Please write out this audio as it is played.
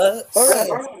Alright.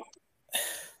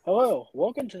 Hello,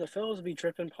 welcome to the Fellaz be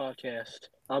Trippin podcast.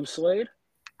 I'm Slade.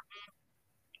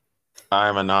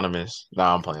 I'm anonymous. No,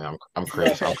 I'm playing. I'm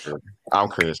Chris. I'm Chris. I'm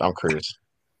Chris. I'm Chris.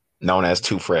 Known as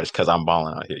Too Fresh because I'm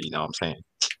balling out here. You know what I'm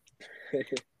saying?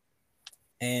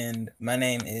 And my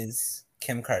name is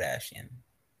Kim Kardashian.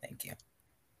 Thank you.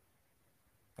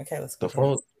 Okay, let's go. The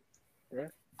fuck?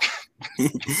 Right.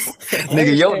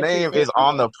 Nigga, your name is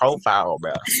on the profile,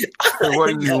 bro.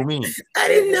 What do you mean? I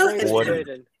didn't know That's What?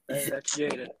 Jaden. That's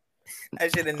Jaden. I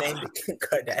should have named it Kim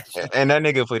Kardashian. And that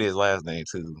nigga put his last name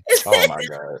too. Oh my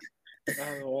god.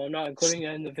 Well, I'm not including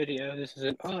that in the video. This is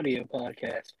an audio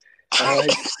podcast.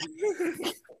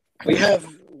 We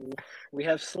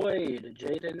have Slade,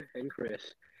 Jaden, and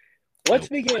Chris. Let's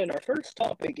begin. Our first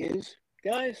topic is,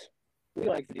 guys, we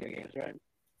like video games, right?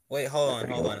 Wait, hold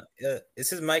on. Is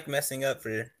his mic messing up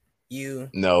for you?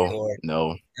 No.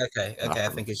 Okay. I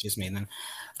think it's just me then.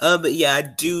 But yeah, I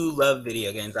do love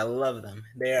video games. I love them.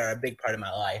 They are a big part of my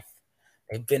life.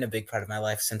 They've been a big part of my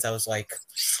life since I was like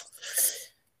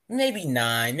maybe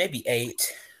 9, maybe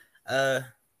 8. I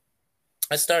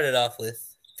started off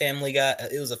with Family Guy.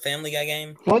 It was a Family Guy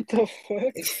game. What the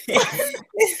fuck?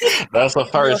 That's a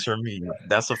first for me.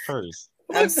 That's a first.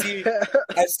 I'm serious.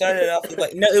 I started off with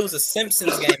it was a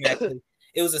Simpsons game actually.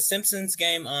 It was a Simpsons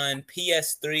game on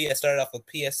PS3. I started off with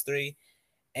PS3,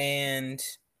 and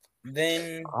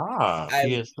then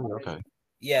PS3. Okay.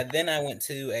 Yeah, then I went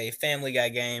to a Family Guy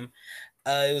game.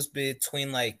 It was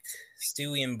between like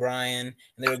Stewie and Brian, and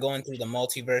they were going through the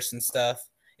multiverse and stuff.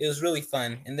 It was really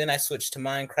fun. And then I switched to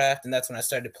Minecraft, and that's when I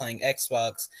started playing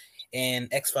Xbox. And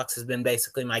Xbox has been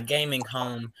basically my gaming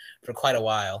home for quite a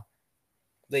while.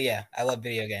 But yeah, I love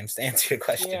video games, to answer your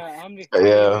question. Yeah, I'm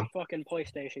the fucking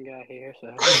PlayStation guy here,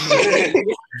 so.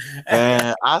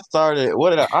 And I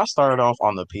started off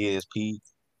on the PSP.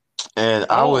 And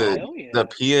the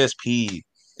PSP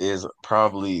is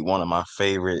probably one of my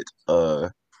favorite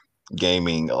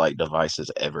gaming like devices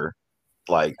ever.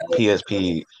 Like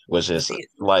PSP was just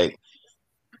like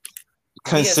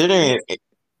considering it.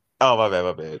 Oh, my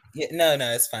bad. Yeah, no,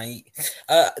 it's fine.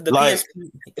 The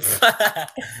PSP.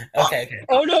 Okay.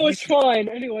 Oh no, it's fine.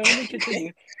 Anyway, let me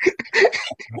continue.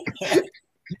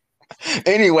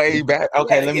 Anyway, back.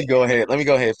 Okay, let me go ahead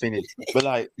and finish. But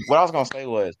like, what I was gonna say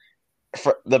was,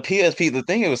 for the PSP, the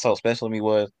thing that was so special to me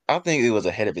was, I think it was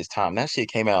ahead of its time. That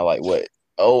shit came out like what?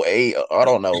 08, I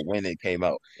don't know when it came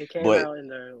out. It came out in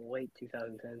the late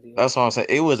 2010s. That's what I'm saying.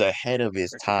 It was ahead of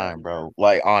its time, bro.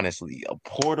 Like honestly, a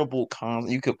portable console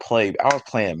you could play. I was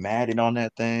playing Madden on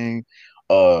that thing.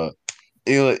 It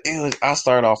was. I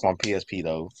started off on PSP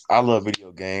though. I love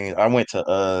video games. I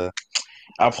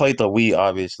played the Wii,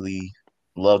 obviously.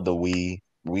 Love the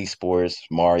Wii Sports,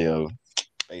 Mario,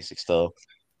 basic stuff.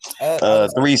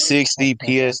 360,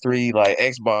 PS3, like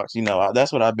Xbox,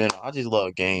 that's what I've been. I just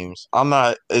love games. I'm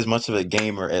not as much of a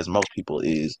gamer as most people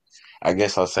is. I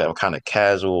guess I'll say I'm kind of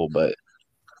casual, but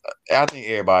I think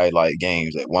everybody like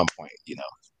games at one point,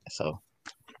 So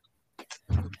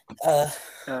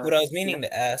what I was meaning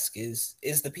to ask is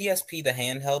the PSP the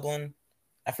handheld one?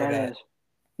 I forgot.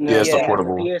 No, it's the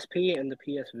portable. The PSP and the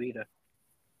PS Vita.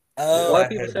 Oh, a lot of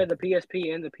people say the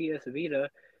PSP and the PS Vita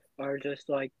are just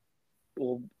like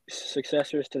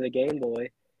successors to the Game Boy.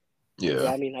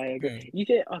 Yeah. I mean, I agree.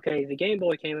 The Game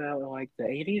Boy came out in like the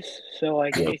 80s, so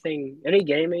like any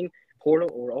gaming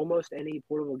portable or almost any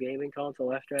portable gaming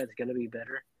console after that is going to be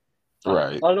better.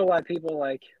 Right. I don't know why people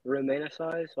like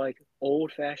romanticize like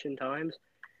old-fashioned times.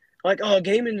 Like,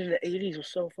 gaming in the 80s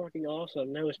was so fucking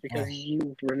awesome. No, it's because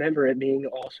you remember it being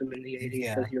awesome in the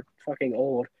 80s because you're fucking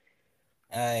old.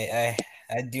 I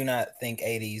do not think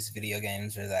 80s video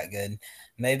games are that good.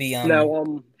 Maybe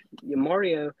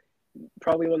Mario,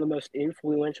 probably one of the most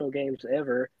influential games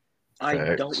ever.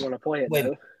 I don't want to play it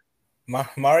though.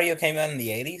 Mario came out in the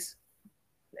 80s?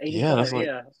 85, that's like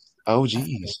OGs.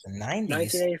 The 90s.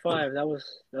 1985. That was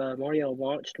Mario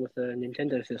launched with the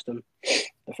Nintendo system.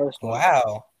 The first one.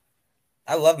 Wow.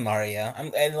 I love Mario.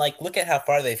 And like, look at how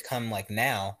far they've come. Like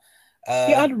now.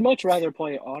 I'd much rather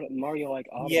play Mario like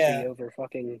Odyssey over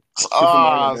fucking.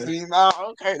 See now,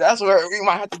 okay, that's where we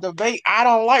might have to debate. I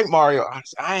don't like Mario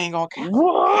Odyssey. I ain't gonna count.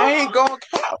 I ain't gonna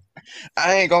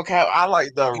count. I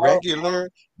like the regular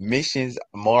missions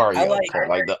Mario,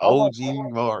 like the OG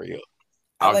Mario.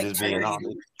 I'm just being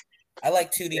honest. I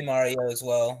like 2D Mario as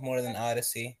well, more than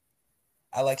Odyssey.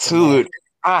 I like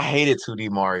I hated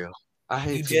 2D Mario. I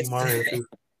hate 2D Mario too.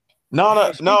 No,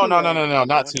 not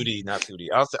 2D, not 2D.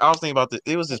 I was thinking about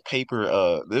it was this paper.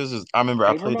 I remember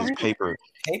I played this paper.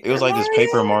 It was like this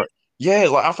paper Mario. Yeah,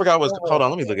 like I forgot what's. Hold on,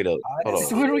 let me look it up. Hold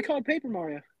on. What do we call Paper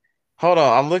Mario? Hold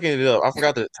on, I'm looking it up. I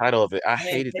forgot the title of it. I I mean,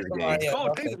 hated this Paper game. It's Mario called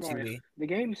also Paper Mario. 2D. The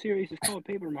game series is called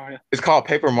Paper Mario. It's called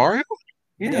Paper Mario?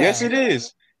 Yeah. Yes, it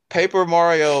is. Paper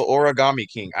Mario Origami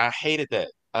King. I hated that.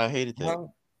 I hated that.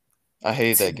 Well, I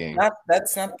hated that game.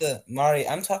 that's not the Mario.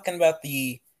 I'm talking about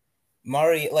the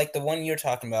Mario, like the one you're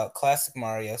talking about, classic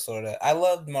Mario, sort of. I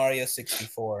loved Mario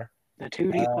 64. The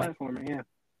 2D platformer, yeah.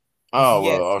 Oh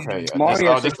Yeah, well, okay. 2D.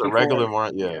 Mario Just the regular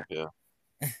 64. Mario. Yeah.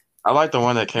 I like the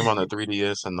one that came on the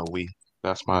 3DS and the Wii.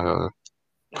 That's my That's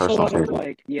a personal lot of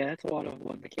favorite. that's a lot of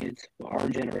what the kids our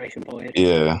generation played.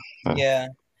 Yeah. Yeah.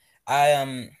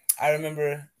 I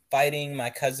remember fighting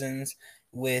my cousins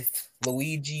with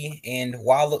Luigi and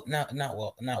not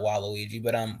Waluigi,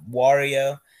 but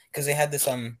Wario, because they had this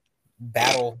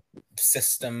battle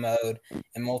system mode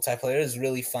and multiplayer. It was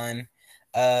really fun.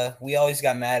 We always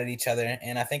got mad at each other,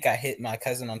 and I think I hit my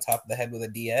cousin on top of the head with a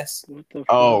DS. What the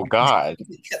Oh fuck? God.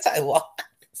 Because I lost.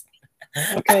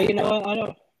 Okay, you know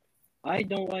what? I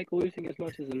don't like losing as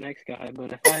much as the next guy,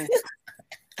 but if I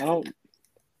don't,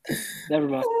 never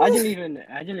mind. I didn't even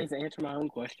answer my own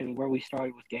question where we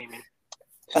started with gaming.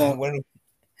 So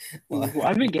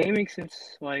I've been gaming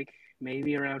since like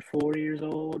maybe around 4 years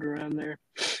old, around there.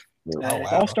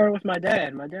 It all started with my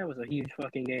dad. My dad was a huge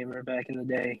fucking gamer back in the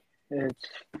day. It's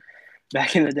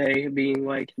back in the day, being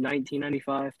like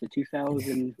 1995 to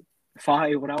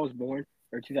 2005 when I was born,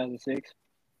 or 2006.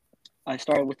 I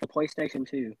started with the PlayStation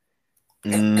 2.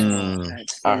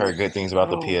 I heard good things about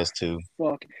the PS2.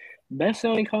 Fuck. Best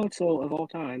selling console of all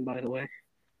time, by the way.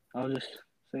 I'll just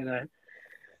say that.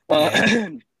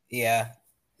 Yeah.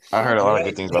 I heard a lot of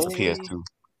good things about the PS2.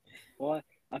 Well,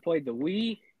 I played the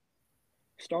Wii,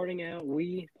 starting out,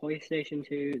 Wii, PlayStation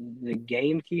 2, the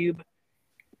GameCube.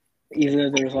 Even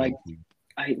though there was like,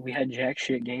 we had jack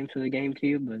shit games for the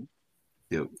GameCube,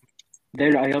 but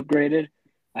then I upgraded.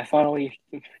 I finally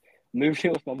moved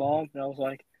in with my mom, and I was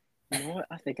like, you know what?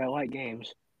 I think I like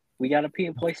games. We got a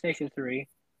PlayStation 3.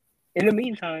 In the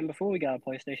meantime, before we got a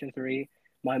PlayStation 3,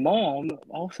 my mom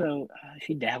also,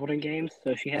 she dabbled in games,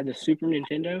 so she had the Super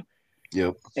Nintendo.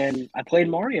 Yep. And I played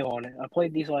Mario on it. I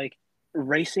played these, like,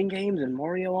 racing games and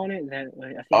Mario on it. That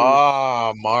like, I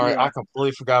think Mario. Yeah. I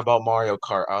completely forgot about Mario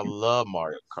Kart. I love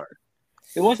Mario Kart.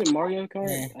 It wasn't Mario Kart.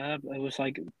 It was,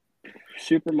 like,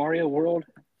 Super Mario World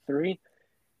 3.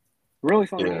 Really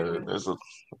fun game.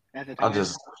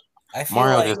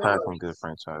 Mario just had some good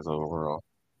franchise overall.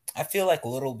 I feel like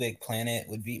Little Big Planet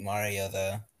would beat Mario,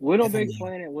 though. Little Big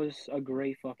Planet was a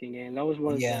great fucking game. That was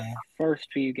one of the first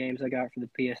few games I got for the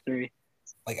PS3.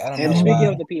 Like, I don't know. And speaking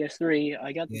of the PS3,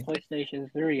 I got the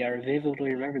PlayStation 3. I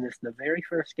vividly remember this. The very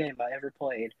first game I ever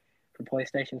played for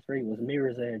PlayStation 3 was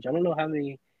Mirror's Edge. I don't know how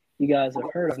many you guys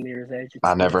have heard of Mirror's Edge.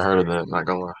 I never heard of that, not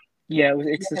gonna lie. Yeah,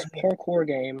 it's this parkour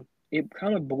game. It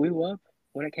kind of blew up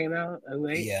when it came out,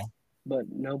 2008. Yeah. But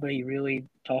nobody really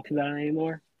talks about it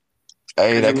anymore.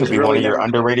 Hey, that could be one of your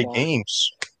underrated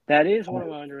games. That is one of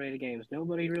my underrated games.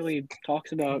 Nobody really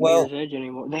talks about Mirror's Edge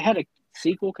anymore. They had a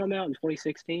sequel come out in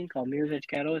 2016 called Mirror's Edge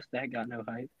Catalyst. That got no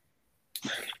hype.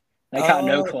 That got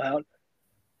no clout.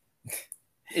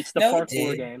 It's the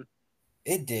parkour game.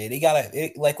 It did. It got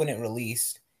like when it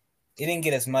released. It didn't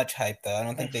get as much hype though. I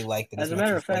don't think they liked it as much. As a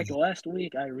matter of fact, last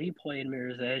week I replayed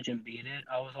Mirror's Edge and beat it.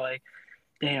 I was like,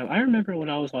 damn, I remember when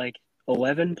I was like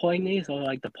 11 playing these, so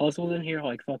like the puzzles in here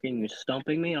like fucking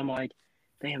stumping me. I'm like,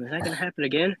 damn, is that gonna happen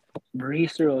again?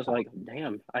 Breeze through. I was like,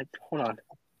 damn. Hold on.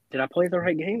 Did I play the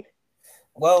right game?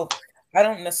 Well, I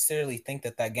don't necessarily think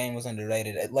that game was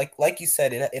underrated. Like you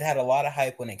said, it had a lot of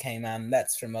hype when it came out, and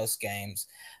that's for most games.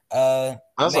 That's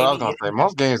what I was gonna say.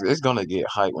 Most games, it's gonna get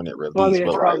hype when it releases,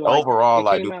 but like overall,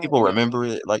 like, do people remember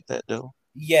it like that though?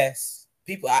 Yes,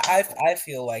 people. I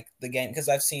feel like the game, because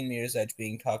I've seen Mirror's Edge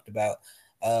being talked about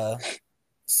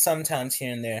sometimes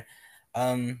here and there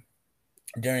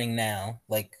during now,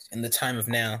 like in the time of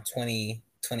now,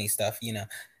 2020 stuff, you know.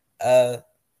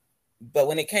 But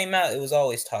when it came out, it was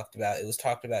always talked about. It was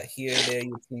talked about here, there,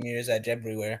 you see Mirror's Edge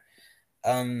everywhere.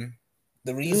 The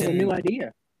reason, it was a new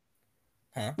idea.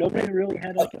 Huh? Nobody really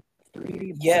had like a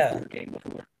 3D game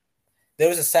before. There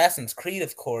was Assassin's Creed,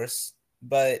 of course,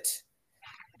 but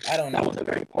I don't know. That wasn't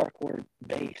very parkour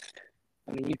based.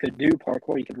 I mean, you could do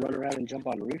parkour, you could run around and jump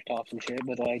on rooftops and shit,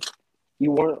 but like,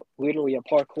 you weren't literally a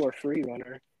parkour free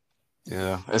runner.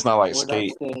 Yeah, it's not like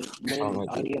Skate. That's the main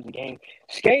idea of the game.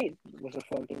 Skate was a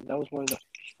fun game. That was one of the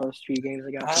first few games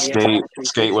I got.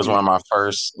 Skate was one of my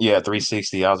first. Yeah,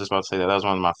 360. I was just about to say that. That was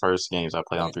one of my first games I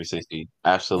played on 360.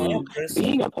 Absolute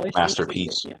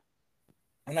masterpiece.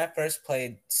 When I first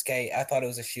played Skate, I thought it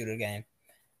was a shooter game.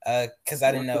 Because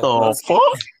I didn't know.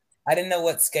 I didn't know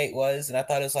what Skate was, and I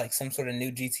thought it was like some sort of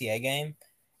new GTA game.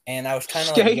 and I was trying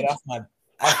to like get off my.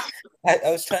 I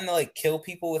was trying to like kill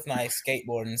people with my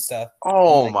skateboard and stuff.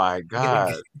 Oh And, like, my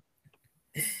god!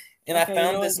 and I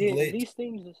found this glitch. These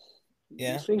things.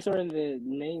 Yeah. These things are in the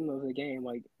name of the game,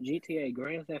 like GTA,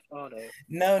 Grand Theft Auto.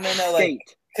 No, Skate. like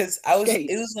because I was. Skate.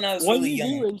 It was when I was what really you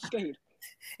young. do in Skate?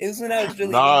 It was when I was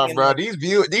really Nah, young. bro, Like,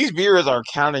 these viewers are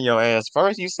counting your ass.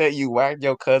 First, you said you whacked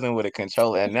your cousin with a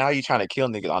controller, and now you trying to kill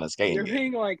niggas on a skating You're game.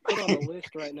 being like put on a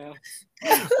list right now.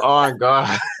 Oh my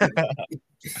god!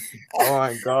 Oh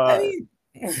my god! I mean,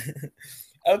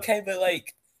 okay, but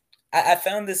like I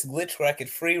found this glitch where I could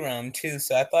free roam too,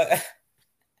 so I thought.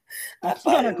 It's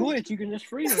not a glitch. You can just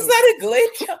free roam. It's not a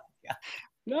glitch.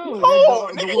 No,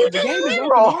 nigga, the game is open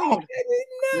world.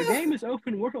 The game is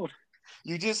open world.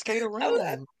 You just skate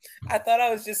around. I thought I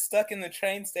was just stuck in the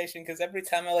train station because every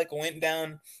time I like went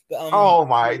down the Oh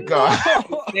my god!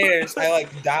 the stairs, I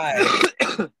like died.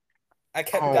 I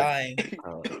kept dying.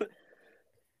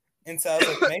 And so I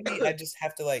was like, maybe I just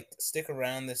have to like stick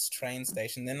around this train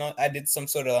station. Then I did some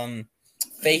sort of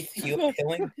faith healing.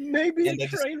 Maybe a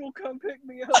train will come pick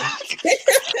me up.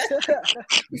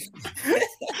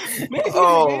 Maybe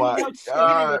oh my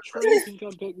god! A train can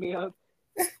come pick me up.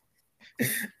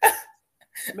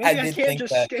 Maybe I can't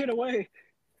just skate away.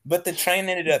 But the train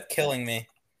ended up killing me.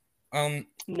 No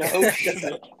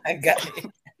shit. I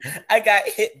got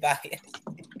hit by it.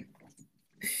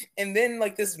 And then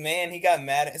like this man, he got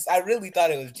mad at us. I really thought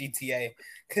it was GTA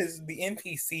because the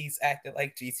NPCs acted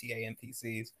like GTA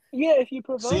NPCs. Yeah, if you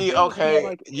provoke See, them, okay,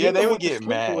 like, yeah, they would get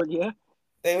mad.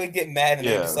 They would get mad and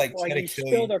they're just like try to you kill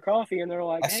spill you. their coffee and they're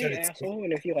like, "Hey, asshole!"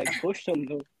 And if you like push them,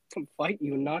 they'll come fight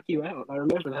you and knock you out. I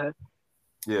remember that.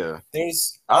 Yeah,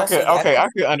 there's I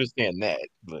could understand that.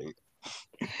 Like,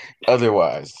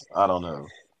 otherwise, I don't know.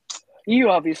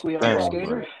 You obviously are a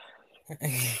skater.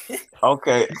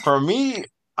 Okay, for me,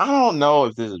 I don't know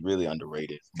if this is really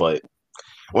underrated, but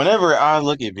whenever I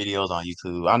look at videos on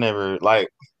YouTube, I never like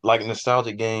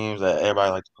nostalgic games that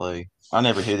everybody like to play. I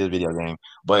never hear this video game,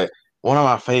 but one of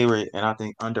my favorite and I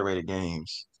think underrated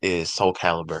games is Soul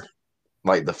Calibur,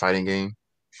 like the fighting game.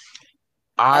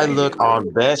 I look on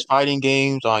best fighting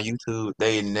games on YouTube.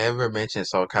 They never mention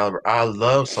Soul Calibur. I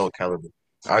love Soul Calibur.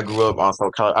 I grew up on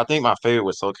Soul Calibur. I think my favorite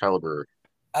was Soul Calibur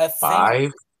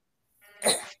 5.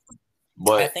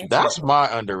 But that's my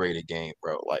underrated game,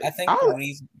 bro. Like the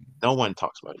reason no one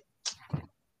talks about it.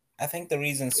 I think the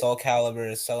reason Soul Calibur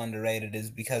is so underrated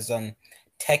is because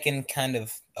Tekken kind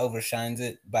of overshines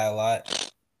it by a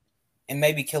lot. And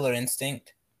maybe Killer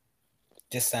Instinct.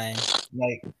 Just saying.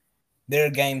 Like there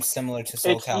are games similar to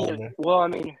Soul Calibur. Well, I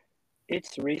mean,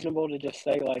 it's reasonable to just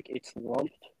say like it's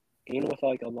lumped in with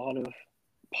like a lot of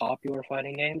popular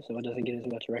fighting games, so it doesn't get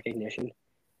as much recognition.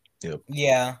 Yep.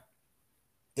 Yeah.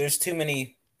 There's too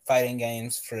many fighting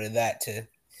games for that to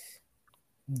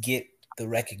get the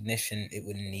recognition it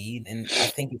would need, and I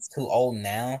think it's too old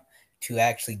now to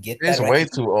actually get that. It's way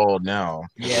too old now.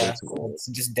 Yeah, it's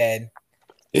just dead.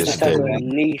 It's dead. A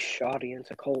niche audience,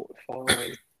 a cult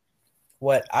following.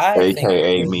 What I think,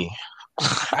 AKA me.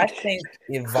 I think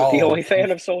Evolve. The only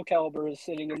fan of Soul Calibur is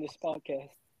sitting in this podcast.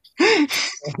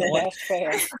 The last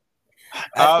fan.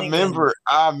 I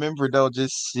remember though,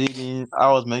 just sitting.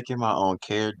 I was making my own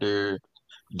character,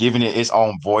 giving it its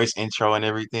own voice intro and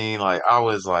everything. Like I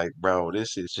was like, bro,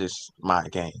 this is just my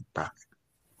game, bro.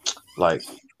 Like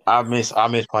I miss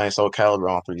playing Soul Calibur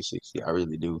on 360. I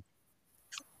really do.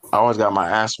 I always got my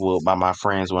ass whooped by my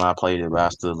friends when I played it, but I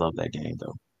still love that game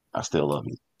though. I still love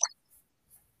it.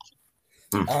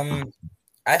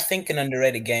 I think an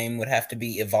underrated game would have to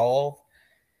be Evolve.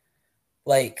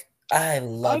 Like I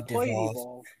loved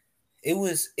Evolve. It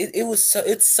was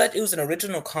an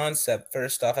original concept.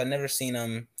 First off, I've never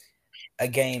seen a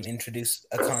game introduce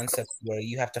a concept where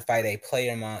you have to fight a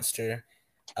player monster.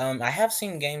 I have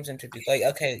seen games introduce like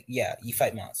okay, yeah, you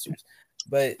fight monsters,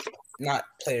 but not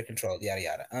player controlled, yada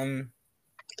yada.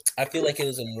 I feel like it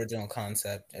was an original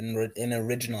concept and an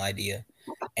original idea,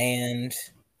 and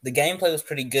the gameplay was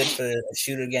pretty good for a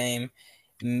shooter game.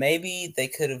 Maybe they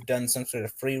could have done some sort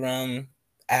of free roam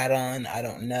add-on. I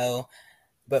don't know,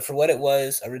 but for what it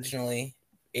was originally,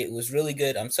 it was really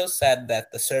good. I'm so sad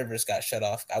that the servers got shut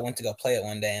off. I went to go play it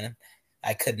one day and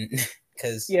I couldn't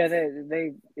because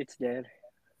it's dead.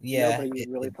 Yeah, nobody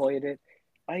really played it.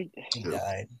 He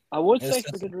died. I would say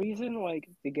for good reason. Like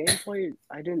the gameplay,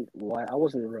 I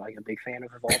wasn't like a big fan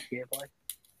of Evolve gameplay.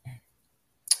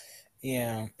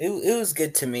 Yeah, it was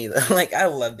good to me though. Like I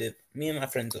loved it. Me and my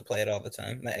friends would play it all the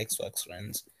time. My Xbox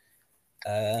friends.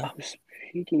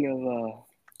 Speaking of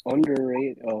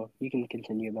underrated, you can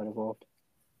continue about Evolved.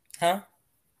 Huh?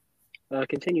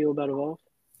 Continue about Evolved.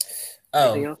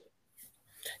 Oh,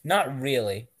 not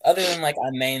really. Other than like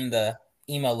I main the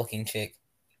emo looking chick.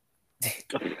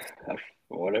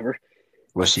 Whatever.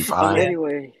 Was she fine?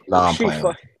 Anyway, No, I'm she playing.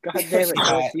 God damn it, She Chris!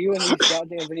 hot. You and these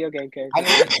goddamn video game I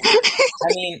characters.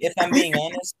 mean, if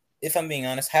I'm being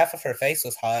honest, half of her face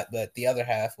was hot, but the other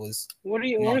half was What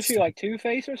not. is she like,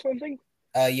 Two-Face or something?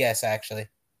 Yes, actually.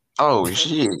 Oh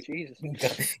shit! Jesus.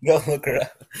 Go look her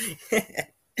up.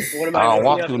 What am I I don't looking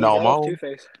want up? to He's no off more.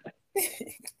 Two-Face.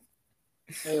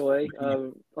 Anyway,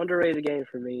 underrated game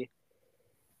for me.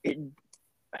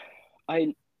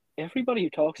 Everybody who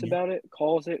talks about it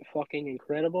calls it fucking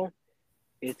incredible.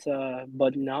 It's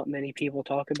but not many people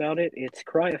talk about it. It's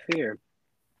Cry of Fear.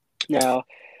 Now,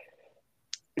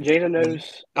 Jada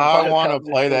knows a I lot want to about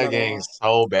this play from that a game lot.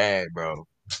 so bad, bro.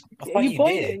 I Yeah, thought you you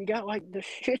played it did. and you got like the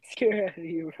shit scared out of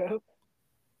you, bro.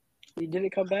 You didn't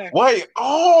come back. Wait,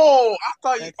 I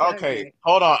thought you. That's that Okay, game.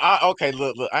 hold on. Okay,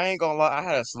 look. I ain't gonna lie. I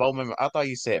had a slow memory. I thought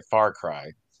you said Far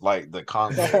Cry, like the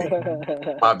console.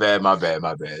 My bad. My bad.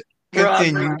 My bad. Bro, I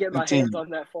was ready to Continue. get my hands Continue. on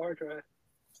that Far Cry.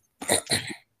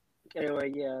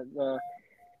 Anyway, yeah,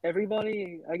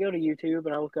 everybody, I go to YouTube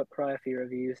and I look up Cry of Fear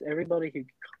reviews. Everybody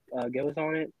who goes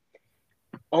on it,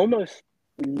 almost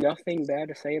nothing bad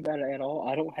to say about it at all.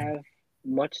 I don't have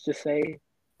much to say,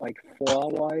 like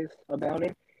flaw-wise, about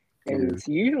it. And it's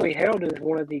usually hailed as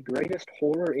one of the greatest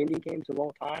horror indie games of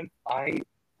all time. I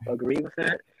agree with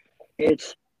that.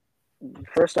 It's,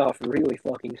 first off, really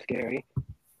fucking scary.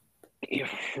 It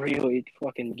really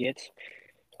fucking gets.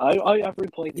 I've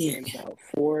replayed the game about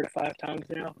 4 to 5 times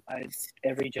now.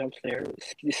 Every jump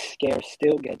scare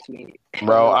still gets me.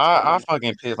 Bro, It's I fucking.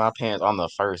 fucking pissed my pants on the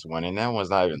first one, and that one's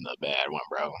not even the bad one,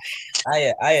 bro.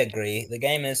 I agree. The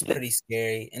game is pretty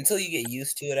scary until you get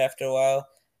used to it after a while.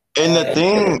 And It's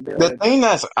still the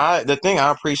good. thing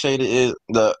I appreciated is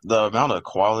the amount of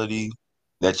quality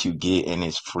that you get, and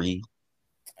it's free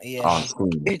on Yeah.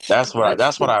 Steam. It's That's what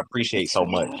I appreciate it's so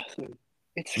so much. awesome.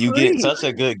 It's You get free. such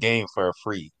a good game for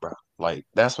free, bro. Like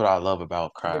that's what I love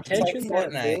about Cry The of Fear. It's like tension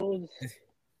that Fortnite. builds.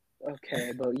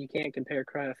 Okay, but you can't compare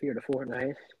Cry of Fear to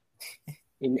Fortnite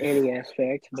in any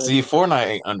aspect. But See, Fortnite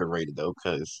ain't underrated though,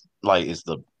 because like it's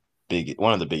the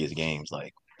one of the biggest games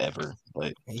like ever.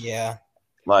 But Yeah.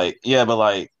 like yeah, but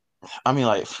like I mean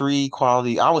like free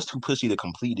quality. I was too pushy to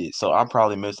complete it, so I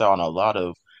probably missed out on a lot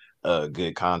of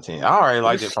good content. I already the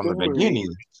liked it from the story, beginning.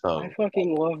 I So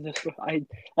fucking love this.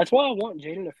 That's why I want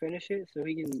Jaden to finish it so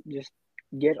he can just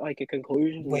get like a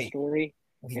conclusion to the Wait, story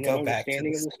we and an go back to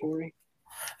understanding the of the school. story.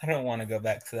 I don't want to go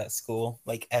back to that school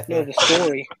like No, ever. the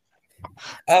story.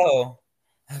 Oh,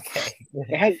 okay.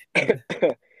 It has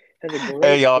has a hey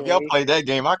great y'all, if y'all story. play that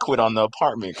game, I quit on the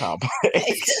apartment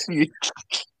complex.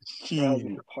 Bro,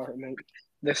 the apartment.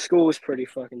 The school is pretty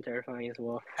fucking terrifying as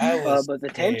well. I was But the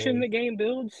tension scared. the game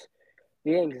builds,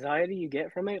 the anxiety you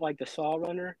get from it, like the Saw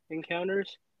Runner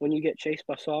encounters when you get chased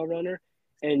by Saw Runner,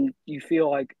 and you feel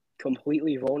like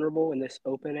completely vulnerable in this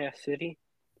open ass city.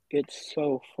 It's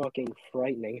so fucking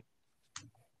frightening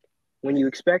when you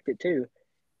expect it too.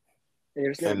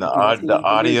 There's And nothing, and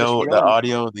you just the run.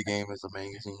 audio of the game is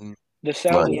amazing. The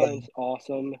sound Like Yeah, design's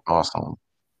awesome. awesome.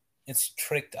 it's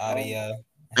tricked Um, audio.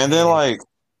 I And then hate it. like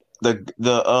the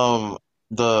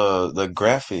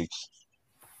graphics.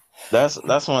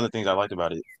 That's one of the things I liked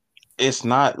about it. It's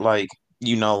not like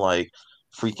like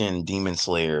freaking Demon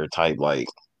Slayer type like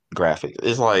graphics.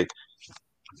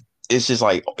 It's just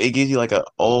like it gives you like a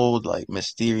old like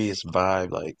mysterious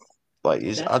vibe. Like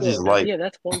it's I just like yeah,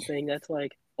 that's one thing. That's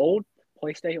like old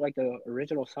PlayStation, like the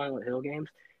original Silent Hill games.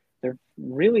 They're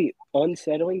really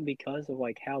unsettling because of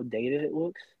like how dated it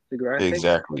looks, the graphics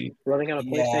exactly. running on a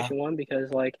Yeah. PlayStation 1.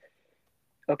 Because like,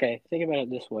 okay, think about it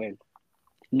this way: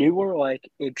 newer, like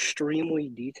extremely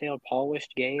detailed,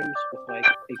 polished games with like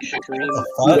extreme. What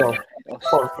the Oh,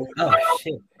 fuck? Oh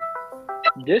shit!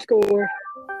 Discord.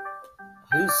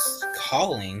 Who's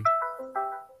calling?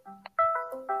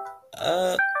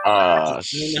 I don't know how to.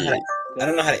 Shit. I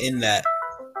don't know how to end that.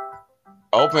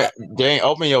 Open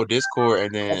open your Discord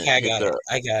and then Okay, I hit got it. the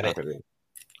I got it. okay.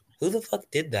 Who the fuck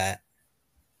did that?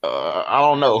 I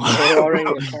don't know. They're already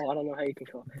a call. I don't know how you can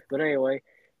call, but anyway,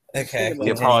 just think Okay,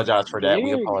 We about it. continue. apologize for The that.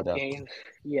 We newer apologize. games,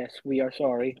 yes, we are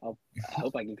sorry. I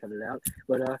hope I can cut it out.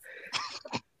 But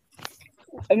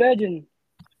imagine,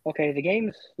 okay,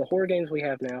 the horror games we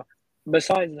have now,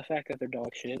 besides the fact that they're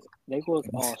dog shit, they look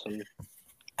awesome.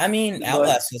 I mean, But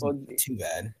Outlast isn't too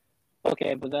bad.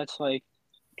 okay, but that's like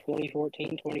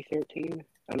 2014, 2013.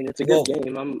 I mean, it's a good Well,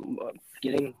 game. I'm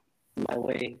getting my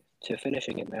way to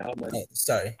finishing it now, but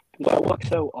sorry. what looks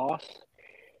so awesome.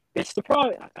 It's the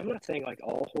problem. I'm not saying like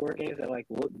all horror games that like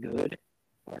look good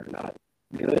are not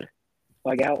good,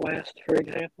 like Outlast, for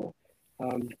example.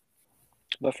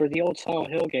 but for the old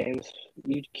Silent Hill games,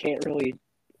 you can't really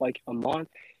like a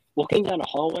looking down a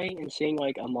hallway and seeing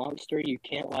like a monster you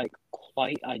can't like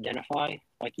quite identify,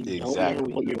 like you don't know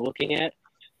Exactly. what you're looking at.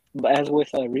 But as with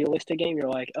a realistic game, you're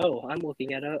like, oh, I'm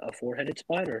looking at a four-headed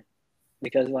spider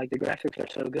because like the graphics are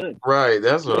so good. Right,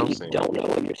 that's what But I'm you saying. don't know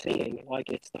what you're seeing. Like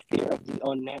it's the fear of the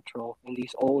unnatural in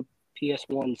these old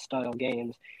PS1 style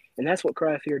games, and that's what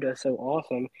Cry of Fear does so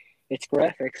awesome. It's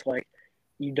graphics like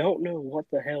you don't know what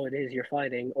the hell it is you're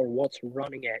fighting or what's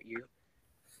running at you,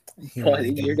 You but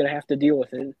really you're don't. gonna have to deal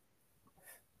with it.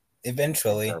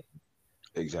 Eventually.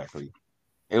 Exactly.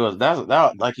 It was that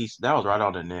like that was right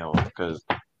on the nail because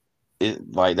it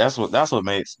like that's what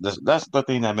makes that's the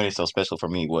thing that made it so special for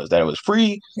me was that it was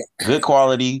free, good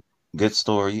quality, good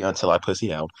story until I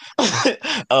pussy out.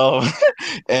 um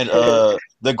and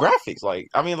the graphics like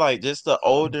I mean like just the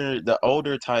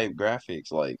older type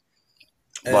graphics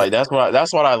Uh, like that's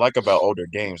what I like about older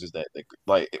games is that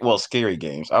like well scary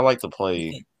games. I like to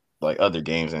play like other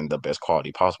games in the best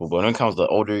quality possible, but when it comes to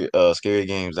older scary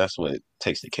games, that's what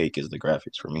takes the cake is the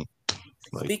graphics for me.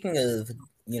 Like Speaking of,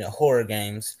 horror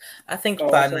games, I think Oh,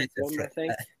 Five also Nights at one more Freddy's.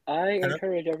 thing, I Huh?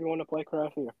 encourage everyone to play Cry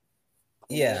of Fear.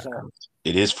 Yeah, That's all.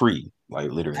 it is free, like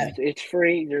I, literally. It's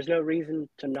free. There's no reason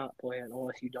to not play it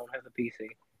unless you don't have a PC.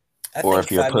 I Or think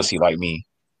if you're a Five pussy like me.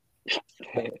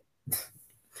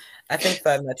 I think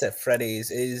Five Nights at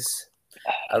Freddy's is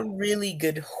a really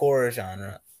good horror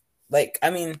genre. Like, I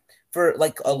mean, for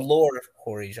like a lore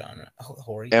horror genre,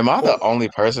 Am I horror. the only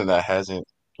person that hasn't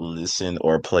listened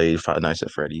or played Five Nights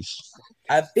at Freddy's?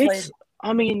 I've played, It's.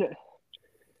 I mean,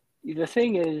 the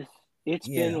thing is, it's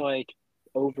been yeah, like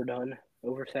overdone,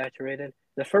 oversaturated.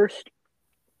 The first,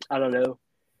 I don't know.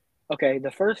 Okay,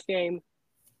 the first game,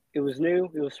 it was new,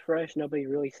 it was fresh. Nobody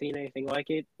really seen anything like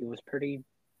it. It was pretty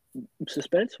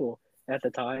suspenseful at the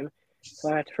time.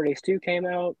 Five Nights at Freddy's 2 came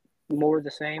out, more of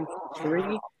the same.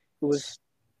 3 was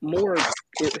more,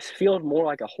 it felt more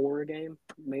like a horror game,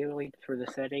 mainly for the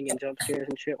setting and jump scares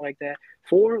and shit like that.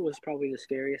 4 was probably the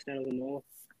scariest out of them all,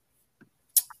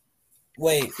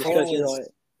 wait, just four because you're was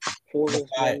like, 4 the was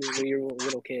five. one where you're a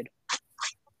little kid.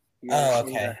 You're Oh,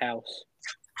 in the okay. house.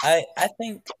 I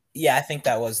think, yeah, I think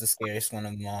that was the scariest one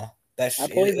of them all. I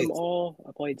played them all.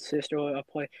 I played Sister.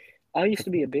 I used to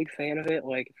be a big fan of it,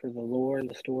 like for the lore and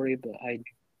the story, but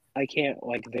I can't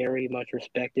like very much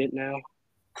respect it now.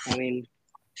 I mean,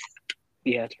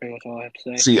 yeah, that's pretty much all I have to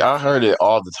say. See, I heard it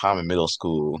all the time in middle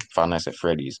school, Five Nights at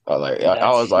Freddy's. I was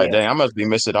That's like, yeah. dang, I must be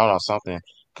missing out on something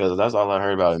because that's all I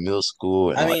heard about in middle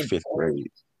school and I like mean, fifth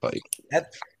grade. Like,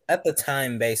 at at the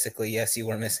time, basically, yes, you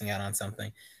were missing out on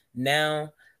something.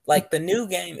 Now, like the new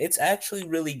game, it's actually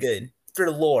really good for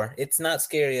lore. It's not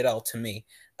scary at all to me.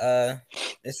 Uh,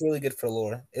 it's really good for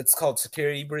lore. It's called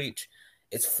Security Breach.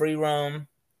 It's free roam.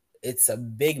 It's a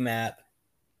big map,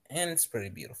 and it's pretty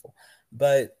beautiful.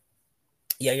 But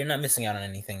yeah, you're not missing out on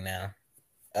anything now.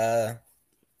 Uh,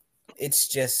 it's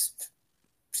just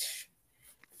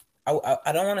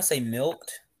I don't want to say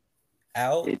milked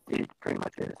out, It pretty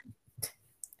much is.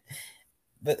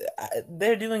 but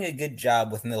they're doing a good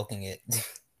job with milking it.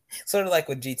 Sort of like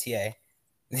with GTA.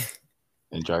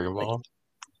 in Dragon Like Ball.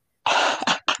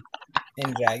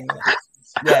 in Dragon Ball.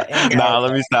 Yeah, in Nah,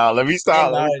 let Naruto. me stop. Let me In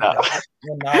stop. Let me stop. Naruto.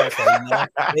 In Naruto,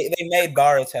 they made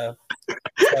Baruto.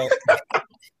 So,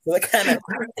 they're kind of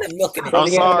milking it. For I'm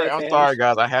the sorry. anime I'm fans, sorry,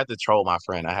 guys. I had to troll my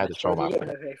friend. I had to that's for troll my the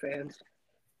friend. anime fans.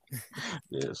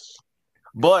 Yes.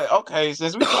 But okay,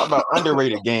 since we talk about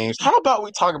underrated games, how about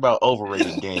we talk about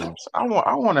overrated games? I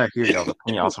want to hear y'all's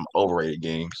opinion on some overrated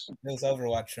games. It was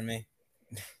Overwatch for me.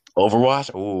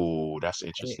 Overwatch? Ooh, that's I,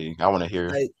 interesting. I want to hear.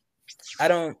 I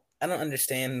I don't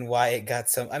understand why it got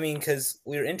so. I mean, because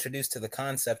we were introduced to the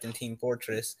concept in Team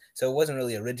Fortress, so it wasn't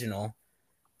really original.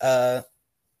 Uh,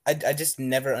 I just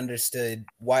never understood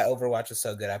why Overwatch was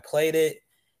so good. I played it.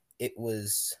 It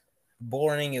was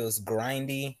boring. It was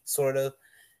grindy, sort of.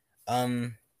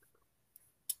 Um,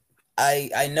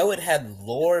 I know it had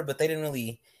lore, but they didn't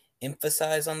really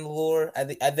emphasize on the lore.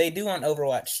 They do on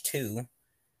Overwatch 2,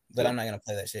 but Yeah. I'm not gonna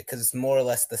play that shit because it's more or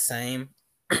less the same.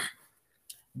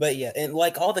 But yeah, and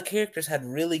like all the characters had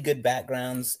really good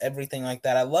backgrounds, everything like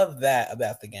that. I love that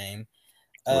about the game.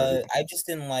 Right. I just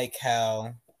didn't like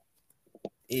how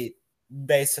it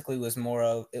basically was more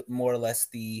or less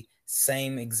the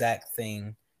same exact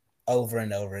thing over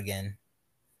and over again.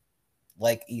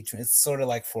 Like it's sort of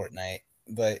like Fortnite,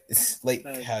 but it's like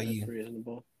how That's you,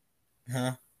 reasonable.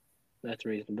 huh? That's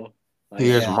reasonable.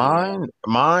 Here's Yeah, I give you that.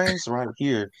 mine's right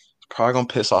here. It's probably gonna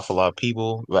piss off a lot of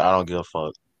people, but I don't give a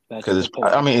fuck That's because the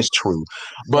I point. mean it's true.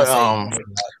 I was But gonna say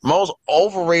most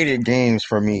overrated games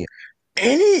for me.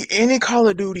 any Call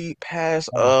of Duty past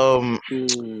like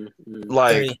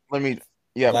 3 let me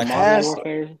yeah Black Ops Modern 4.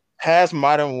 Warfare. past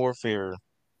Modern Warfare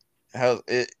has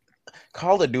it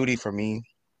Call of Duty for me.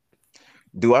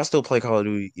 Do I still play Call of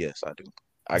Duty? Yes, I do.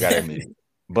 I gotta admit it.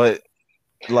 But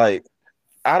like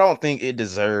I don't think it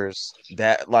deserves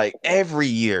that. Like every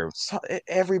year,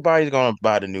 everybody's gonna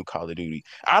buy the new Call of Duty.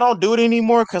 I don't do it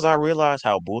anymore because I realize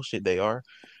how bullshit they are.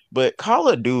 But Call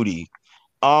of Duty,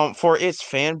 for its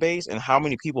fan base and how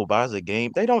many people buys the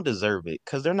game, they don't deserve it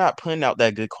because they're not putting out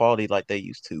that good quality like they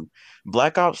used to.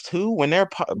 Black Ops 2, when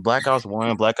Black Ops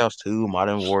 1, Black Ops 2,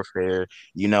 Modern Warfare,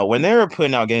 when they were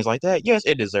putting out games like that, yes,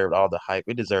 it deserved all the hype,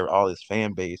 it deserved all its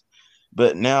fan base.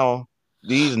 But now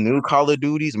these new Call of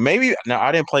Duties, maybe now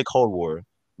I didn't play Cold War,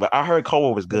 but I heard Cold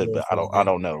War was It good, but was I really don't I good.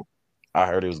 don't know. I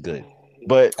heard it was good. Yeah,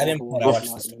 But I Cold didn't play War it. I was watched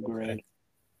the not story.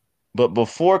 great.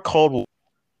 before Cold War,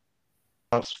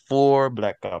 Ops 4,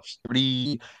 Black Ops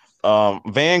 3.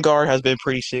 Vanguard has been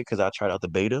pretty shit because I tried out the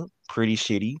beta. Pretty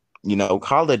shitty.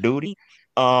 Call of Duty.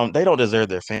 They don't deserve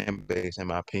their fan base, in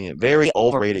my opinion. Very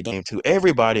overrated game too.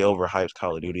 Everybody overhypes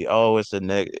Call of Duty. Oh,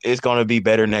 it's gonna be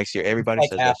better next year. It's Everybody like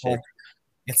says that shit. Apple.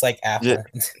 It's like Just,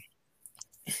 Apple.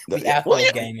 The yeah, Apple well,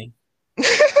 of gaming. yeah.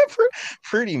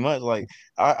 Pretty much. Like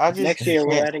I just Next year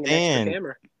we're can't adding an extra stand.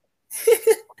 camera.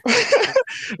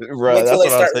 Right, Wait till that's they what I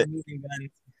start say. removing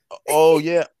guns. Oh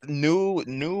yeah, new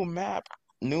map,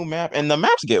 and the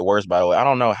maps get worse. By the way, I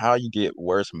don't know how you get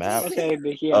worse maps. Okay,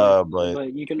 but yeah, But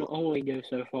but you can only go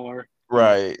so far in a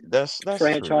right, that's true.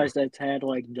 franchise that's had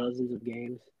like dozens of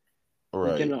games.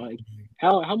 You can Right, like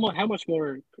how much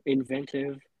more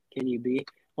inventive can you be?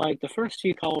 Like the first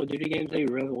two Call of Duty games, they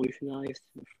revolutionized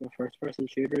first person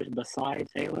shooters. Besides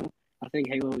Halo, I think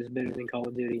Halo is better than Call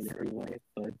of Duty in every way.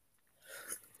 But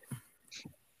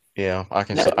yeah, I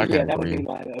can yeah, that would be agree.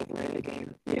 my overrated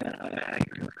game. Yeah, I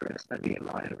agree with Chris. That'd be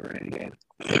my overrated game.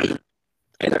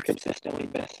 And they're consistently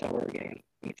bestseller game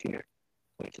each year,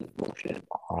 which is bullshit.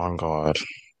 Oh my God.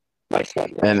 My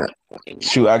Smackdown's And fucking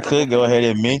shoot, incredible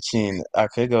animation. I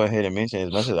could go ahead and mention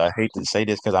as much as I hate to say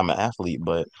this because I'm an athlete,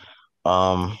 but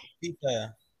um,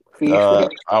 FIFA. FIFA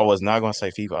I was not gonna say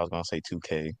FIFA. I was gonna say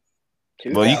 2K.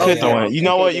 Well, you 2K. Oh Oh could yeah. throw yeah, in. You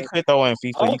know 2K what? You does. could throw in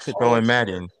FIFA. All You could throw in sports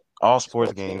Madden. All sports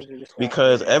sports games games are just awesome.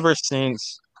 because Yeah.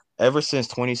 ever since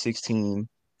 2016.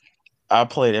 I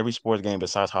played every sports game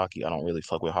besides hockey. I don't really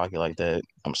fuck with hockey like that.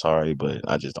 I'm sorry, but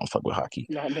I just don't fuck with hockey.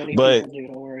 Not many But people do.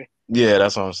 Don't worry. yeah,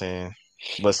 that's what I'm saying.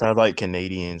 Besides like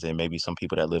Canadians and maybe some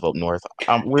people that live up north.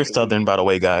 We're Southern, by Canadians. the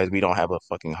way, guys. We don't have a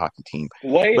fucking hockey team.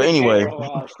 Way But to anyway,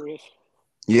 generalize, Chris.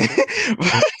 yeah.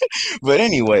 But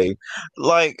anyway,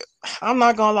 like I'm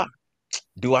not gonna lie.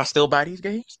 Do I still buy these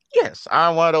games? Yes,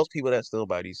 I'm one of those people that still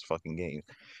buy these fucking games.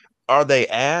 Are they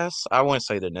ass? I wouldn't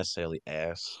say they're necessarily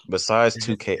ass. Besides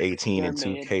 2K18 They're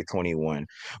and mid. 2K21,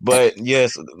 but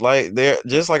yes, like they're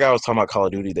just like I was talking about Call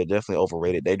of Duty. They're definitely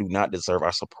overrated. They do not deserve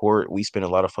our support. We spend a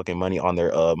lot of fucking money on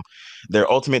their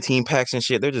Ultimate Team packs and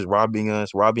shit. They're just robbing us,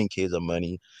 robbing kids of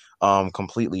money.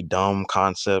 Completely dumb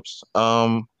concepts.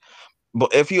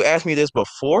 But if you asked me this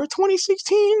before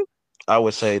 2016, I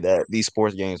would say that these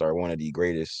sports games are one of the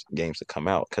greatest games to come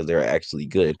out because they're actually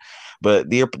good. But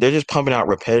they're just pumping out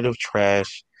repetitive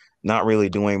trash, not really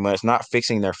doing much, not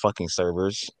fixing their fucking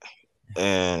servers.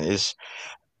 And it's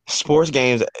sports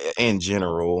games in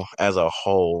general as a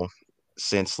whole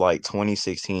since like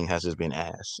 2016 has just been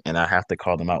ass, and I have to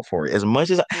call them out for it. Well,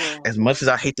 As much as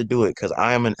I hate to do it because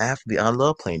I am an athlete, I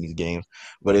love playing these games,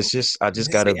 but it's just I Did just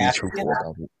you say gotta be African? truthful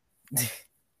about it.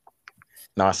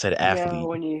 No, I said yeah. athlete.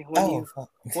 When you Oh, fuck.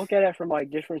 look at it from like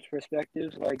different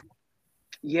perspectives, like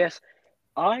yes,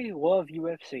 I love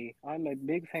UFC. I'm a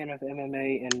big fan of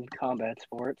MMA and combat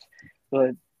sports,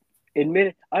 but admit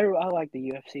it, I like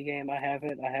the UFC game. I have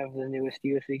it. I have the newest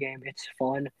UFC game. It's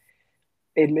fun.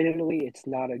 Admittedly, it's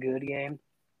not a good game,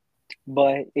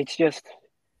 but it's just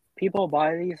people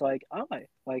buy these like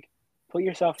like put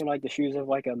yourself in like the shoes of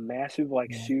like a massive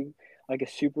Yeah. like a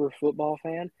super football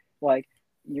fan. Like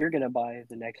you're gonna buy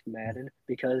the next Madden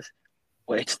because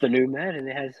well, it's the new Madden.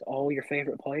 It has all your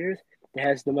favorite players. It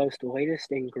has the most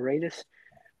latest and greatest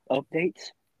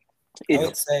updates. I It's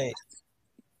would say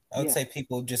I would yeah, say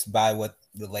people just buy what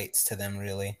relates to them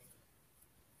really.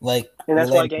 Like and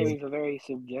that's why relatable. gaming is a very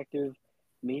subjective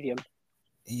medium.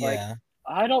 Like Yeah.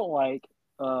 I don't like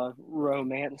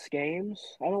romance games.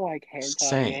 I don't like hentai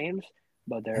Same. games,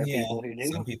 but there are Yeah. people who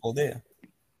do. Some people do.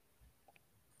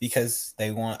 Because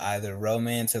they want either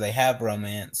romance or they have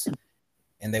romance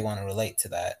and they want to relate to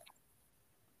that.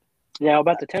 Now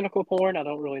about the tentacle porn, I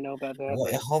don't really know about that,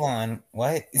 What, but hold on.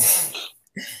 What?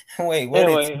 Wait,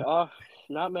 anyway,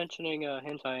 not mentioning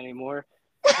hentai anymore.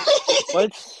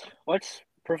 Let's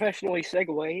professionally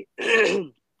segue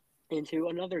into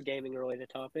another gaming-related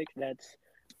topic that's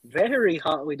very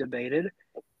hotly debated: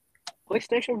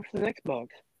 PlayStation versus Xbox.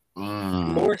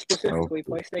 More specifically,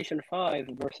 Okay. PlayStation 5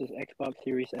 versus Xbox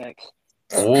Series X.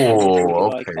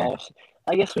 Oh, okay.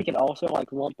 I guess we could also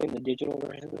like lump in the digital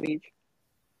versions of each.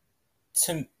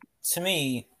 To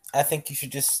me, I think you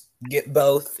should just get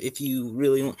both if you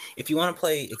really want. If you want to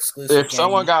play exclusive If games,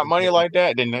 someone got money like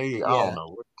that, then I don't yeah.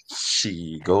 know.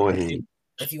 Go ahead.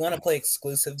 If you want to play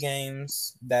exclusive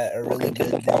games that are really Welcome to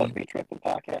the good, then Trippin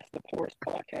podcast, the poorest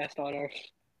podcast on earth.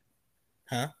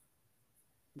 huh?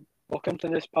 Welcome to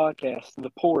this podcast,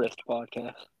 the poorest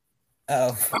podcast.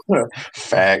 Oh,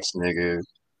 Facts, nigga.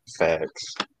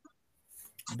 Facts.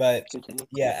 but Continue.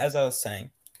 yeah, as I was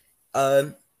saying,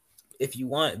 if you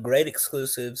want great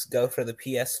exclusives, go for the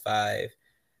PS5.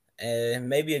 And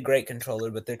maybe a great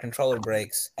controller, but their controller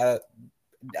breaks. I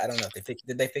don't know if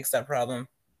did they fix that problem?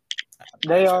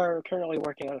 They are currently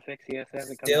working on a fix. Yes, it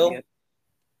hasn't come out yet.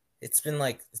 It's been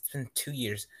 2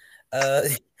 years.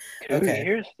 2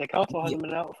 years? The console hasn't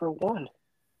been out for 1.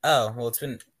 Oh well, it's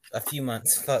been a few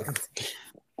months. Fuck.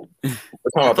 We're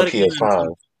talking about the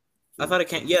PS5. I thought it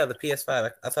came. Yeah, the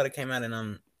PS5. I thought it came out in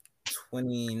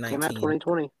 2019. Came out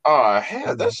 2020. Oh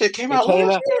hell, that shit came out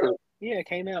last year. Yeah, it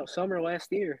came out summer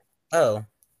last year. Oh,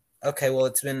 okay. Well,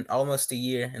 it's been almost a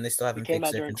year, and they still haven't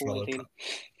fixed their controller.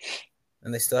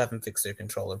 And they still haven't fixed their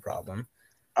controller problem.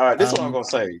 All right, this is what I'm gonna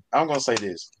say. I'm gonna say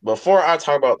this before I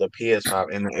talk about the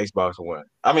PS5 and the Xbox One.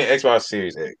 I mean Xbox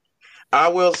Series X. I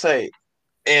will say,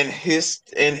 in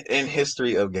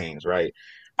history of games, right?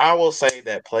 I will say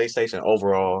that PlayStation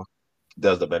overall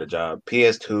does the better job.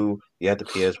 PS2, you had the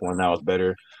PS1, now it's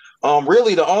better.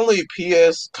 Really, the only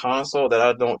PS console that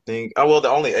I don't think, the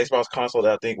only Xbox console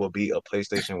that I think will beat a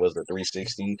PlayStation was the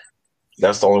 360.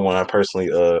 That's the only one I personally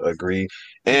agree.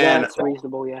 And that's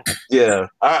reasonable, yeah. Yeah,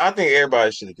 I think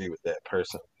everybody should agree with that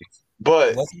personally.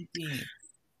 But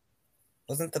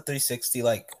wasn't the 360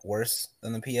 like worse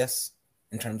than the PS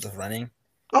in terms of running?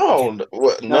 no, the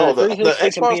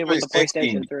Xbox competed with the 360,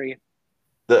 PlayStation 3.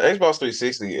 The Xbox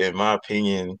 360, in my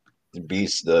opinion,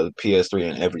 beats the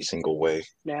PS3 in every single way.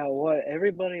 Now, what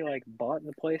everybody like bought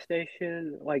the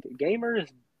PlayStation, like gamers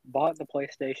bought the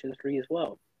PlayStation 3 as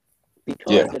well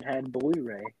because it had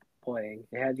Blu-ray playing.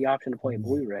 It had the option to play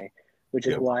Blu-ray, which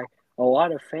is why a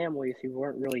lot of families who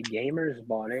weren't really gamers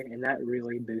bought it, and that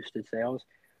really boosted sales.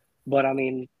 But I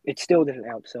mean, it still didn't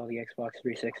outsell the Xbox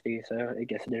 360, so I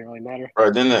guess it didn't really matter.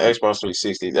 Right then, the Xbox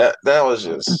 360, that was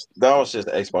just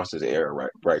the Xbox's era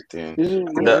right then.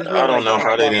 I don't know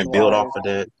how they didn't build off of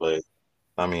that, but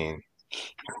I mean,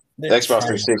 the Xbox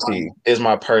 360 is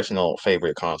my personal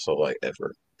favorite console like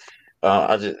ever.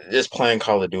 I just playing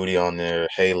Call of Duty on there,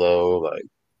 Halo, like.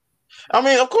 I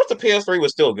mean, of course, the PS3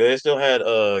 was still good. It still had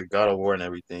God of War and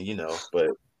everything, but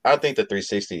I think the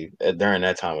 360 during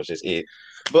that time was just it.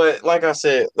 But like I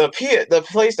said, the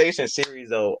PlayStation series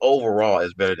though overall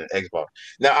is better than Xbox.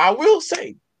 Now I will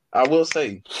say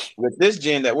with this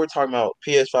gen that we're talking about,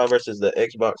 PS5 versus the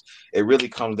Xbox, it really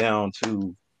comes down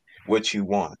to what you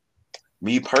want.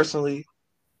 Me personally,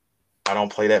 I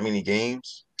don't play that many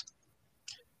games.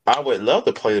 I would love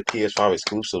to play the PS5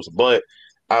 exclusives, but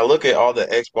I look at all the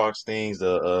Xbox things,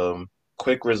 the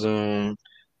quick resume,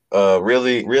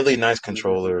 really really nice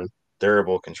controller,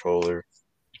 durable controller.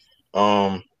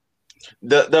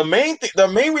 The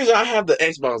main reason I have the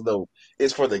Xbox though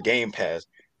is for the Game Pass.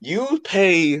 You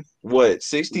pay what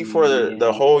 60 for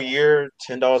the whole year,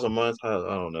 $10 a month. I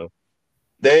don't know.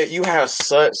 You have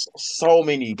so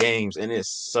many games and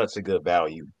it's such a good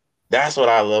value. That's what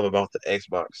I love about the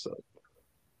Xbox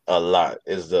a lot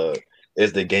is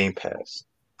the Game Pass.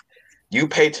 You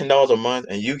pay $10 a month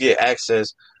and you get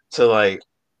access to like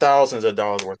thousands of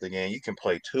dollars worth of game. You can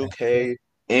play 2K,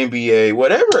 NBA,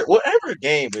 whatever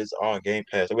game is on Game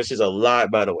Pass, which is a lot,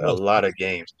 by the way, a lot of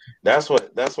games. That's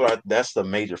the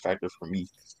major factor for me.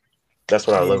 That's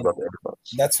what I love about the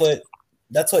Xbox.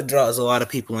 That's what draws a lot of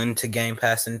people into Game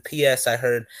Pass. And PS, I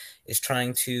heard, is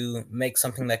trying to make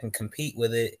something that can compete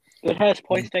with it. It has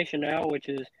PlayStation Now, which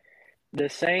is the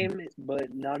same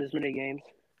but not as many games.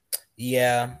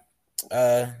 Yeah.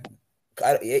 I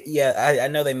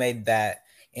know they made that,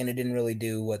 and it didn't really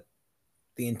do what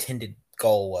the intended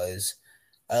goal was.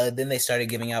 Then they started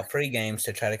giving out free games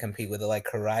to try to compete with it. Like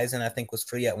Horizon, I think, was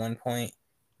free at one point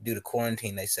due to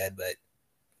quarantine, they said, but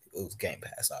it was Game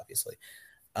Pass, obviously.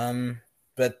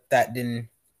 But that didn't,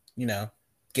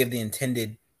 give the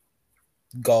intended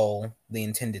goal, the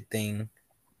intended thing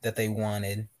that they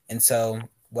wanted. And so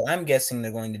what I'm guessing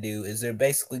they're going to do is they're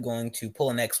basically going to pull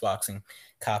an Xboxing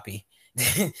copy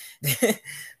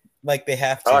Like they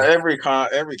have to. Every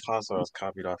console has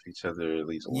copied off each other at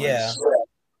least Yeah. once.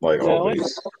 Like Now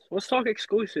always. let's talk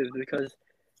exclusives because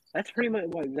that's pretty much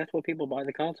that's what people buy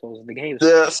the consoles, the games.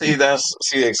 Yeah,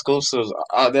 see exclusives.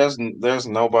 There's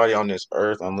nobody on this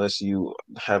earth unless you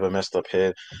have a messed up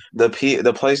head. The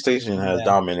PlayStation has Yeah.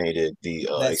 dominated the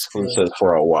That's true. exclusives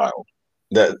for a while.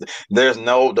 That there's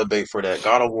no debate for that.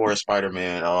 God of War,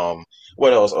 Spider-Man.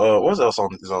 What else? What else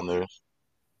is on there?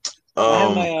 I have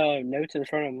Um, my notes in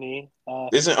front of me.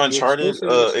 isn't The Uncharted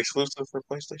exclusives exclusive for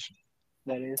PlayStation?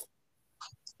 that is.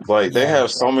 Like they Yeah.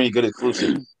 have so many good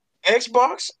exclusives.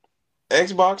 Xbox.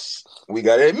 Xbox, we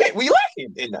gotta admit, we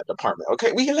lacking in that department.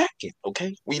 Okay, we lacking.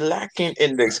 Okay, we lacking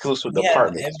in the exclusive We have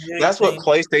department. That's what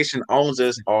everything. PlayStation owns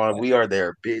us on. We are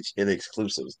their bitch in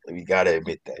exclusives. We gotta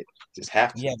admit that. Just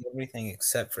have We to. have everything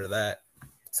except for that.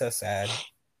 It's so sad.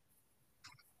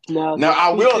 Now the Now I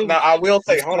will. Now exclusives. I will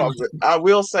say. It's Hold on. coming. I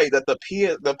will say that the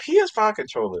PS5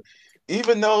 controller,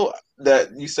 even though that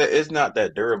you said it's not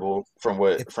that durable It's from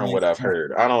way what I've more.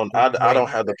 heard. It's I way don't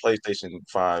have the PlayStation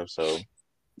 5, so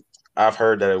I've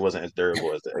heard that it wasn't as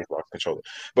durable as the Xbox controller.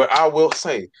 But I will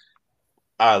say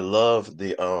I love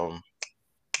the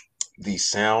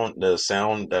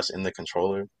sound that's in the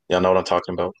controller. Y'all know what I'm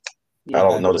talking about. I Yeah.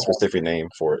 don't know the specific name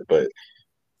for it, but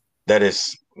that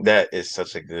is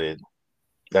such a good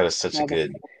that is such a Now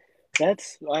good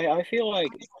that's I feel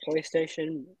like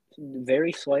PlayStation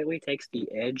very slightly takes the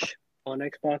edge on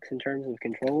Xbox in terms of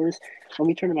controllers. Let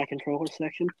me turn to my controller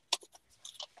section.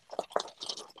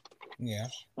 Yeah.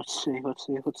 Let's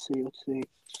see.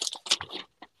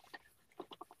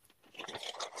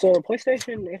 So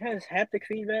PlayStation, it has haptic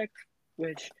feedback,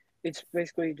 which it's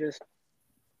basically just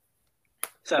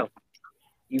so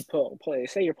you play.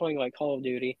 Say you're playing like Call of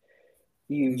Duty,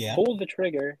 you Yeah. pull the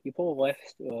trigger, you pull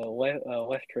left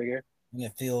trigger, And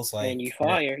it feels like and you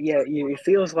fire. Yeah, it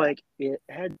feels like it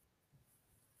had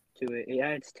to it. It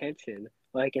adds tension.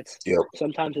 Like yep.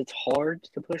 sometimes it's hard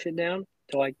to push it down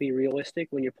to like be realistic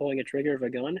when you're pulling a trigger of a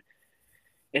gun,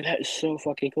 and that is so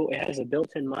fucking cool. It has a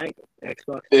built-in mic.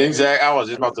 Xbox does. Exactly. I was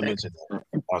just I don't about to think. mention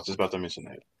that. I was just about to mention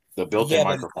that. The built-in yeah, but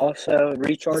microphone. Also, isn't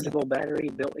rechargeable battery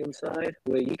built inside.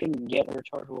 Well, you can get a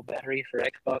rechargeable battery for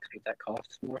Xbox, but that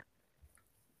costs more.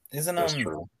 isn't That's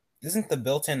true. isn't the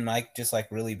built-in mic just like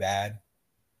really bad?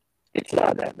 It's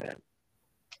not that bad.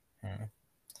 Hmm.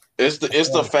 It's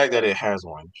the fact that it has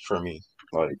one for me.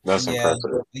 Like that's Yeah,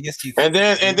 impressive. I guess And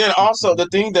then also the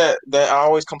thing that I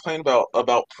always complain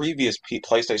about previous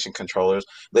PlayStation controllers,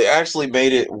 they actually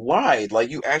made it wide. Like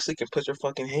you actually can put your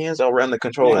fucking hands around the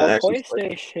controller and Now, actually play.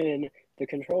 PlayStation, the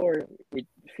controller, it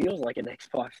feels like an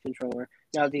Xbox controller.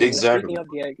 Now, the Exactly.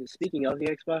 speaking of the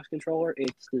Xbox controller,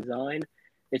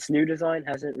 its new design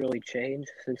hasn't really changed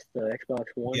since the Xbox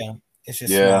One yeah, it's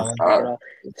just Yeah. smaller. at all.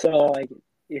 So, like,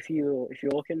 if you're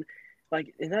looking,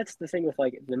 like, and that's the thing with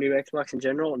like the new Xbox in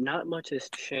general, not much has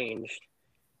changed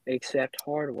except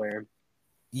hardware.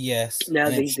 Yes, Now,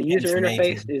 and it's the user changed major.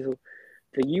 interface is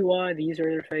the UI, the user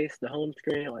interface, the home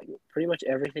screen, like pretty much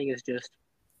everything is just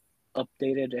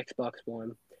updated Xbox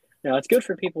One. Now it's good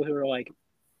for people who are like,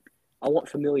 I want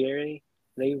familiarity.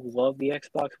 They love the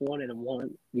Xbox One and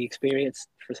want the experience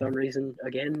for some reason.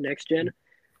 Again, next gen.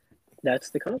 That's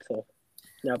the console.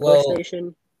 Now Well,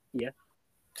 PlayStation, yeah.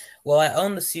 well, I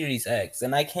own the Series X,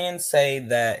 and I can say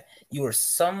that you were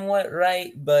somewhat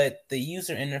right, but the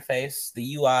user interface,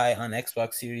 the UI on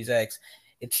Xbox Series X,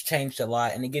 it's changed a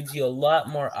lot, and it gives you a lot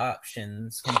more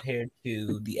options compared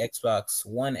to the Xbox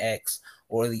One X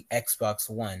or the Xbox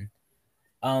One.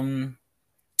 Um,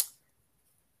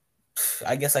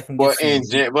 I guess I can give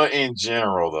some. But in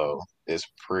general though, it's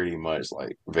pretty much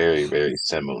like very, very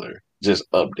similar. Just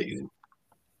updated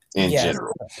in Yes,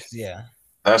 general. yeah,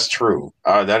 That's true.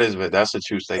 That's a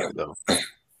true statement though.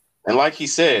 And like he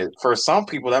said, for some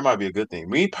people that might be a good thing.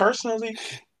 Me personally,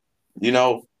 you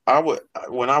know, I would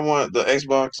when I want the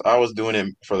Xbox, I was doing it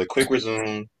for the quick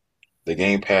resume, the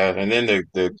Game Pass, and then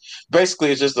the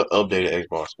basically it's just the updated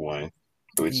Xbox One,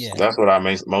 which yeah. that's what I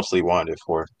mostly wanted it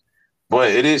for. But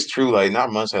it is true, like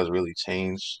not much has really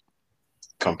changed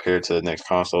compared to the next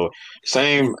console.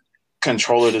 Same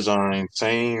controller design,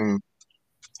 same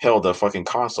hell, the fucking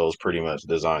console is pretty much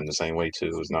designed the same way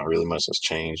too. It's not really much has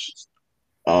changed.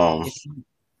 Um, If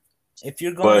if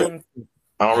you're but going,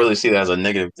 I don't really see that as a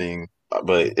negative thing.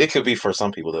 But it could be for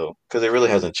some people though, because it really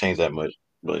hasn't changed that much.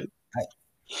 But I,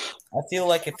 I feel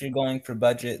like if you're going for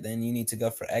budget, then you need to go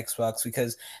for Xbox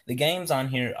because the games on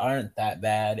here aren't that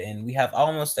bad, and we have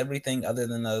almost everything other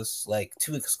than those like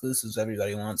two exclusives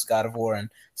everybody wants: God of War and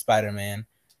Spider Man.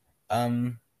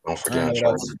 don't I don't forget know what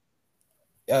else.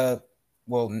 Uncharted. Uh,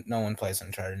 well, no one plays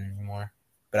Uncharted anymore.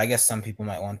 but I guess some people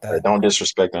might want Hey, that. don't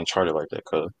disrespect Uncharted like that,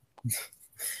 cuz.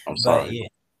 I'm But sorry. yeah,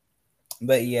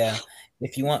 but yeah,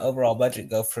 if you want overall budget,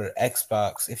 go for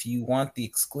Xbox. If you want the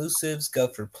exclusives, go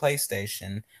for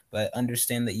PlayStation. But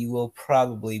understand that you will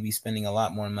probably be spending a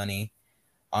lot more money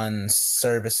on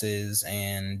services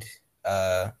and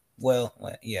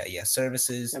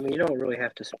services. I mean, you don't really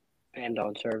have to spend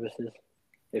on services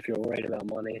if you're worried about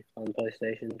money on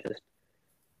PlayStation. Just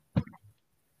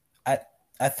I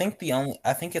I think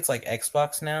it's like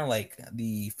Xbox now, like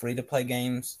the free to play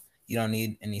games you don't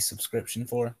need any subscription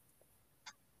for.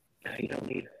 you don't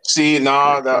need. See, You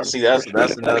nah, can. that's another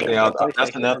thing. That's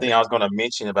PlayStation another does. thing I was gonna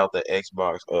mention about the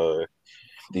Xbox.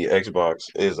 The Xbox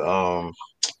is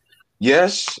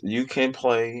yes, you can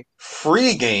play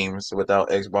free games without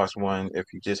Xbox One if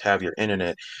you just have your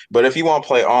internet. But if you want to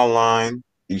play online,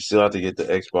 you still have to get the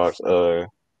Xbox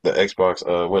what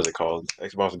is it called?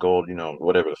 Xbox Gold,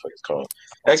 whatever the fuck it's called.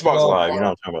 Xbox Well, Live, you know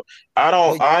what I'm talking about. I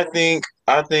don't well,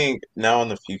 I think now in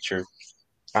the future,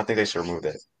 I think they should remove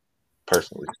that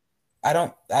personally. I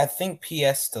don't. I think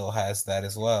PS still has that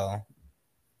as well.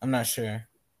 I'm not sure.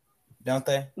 Don't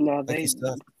they? No, Like you they.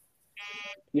 still?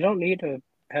 You don't need to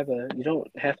have a. You don't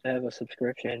have to have a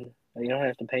subscription. You don't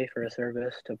have to pay for a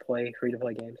service to play free to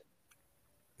play games.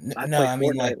 I No, play I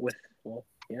mean like Fortnite with. Well,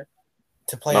 yeah.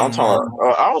 to play No, I'm talking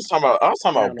online. about, I was talking Play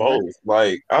about online. both.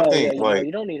 Like I Oh yeah, think no, like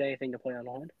you don't need anything to play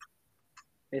online.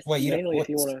 It's What you? mainly if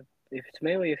you want to. If it's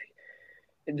mainly if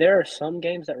there are some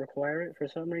games that require it for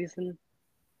some reason.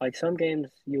 Like some games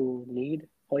you need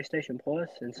PlayStation Plus,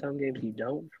 and some games you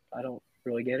don't. I don't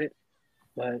really get it,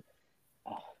 but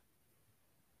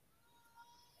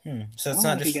I So it's don't know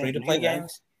not if you just guys free to can play hear that.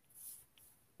 games.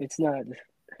 It's not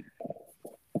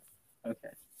okay.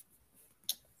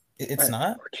 It's All right.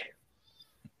 not,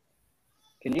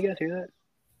 Can you guys hear that?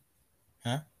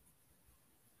 huh?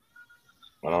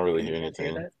 I don't really Can you hear guys hear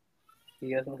anything. that?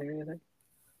 You guys don't hear anything?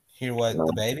 Hear what? No.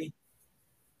 The baby?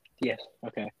 Yes.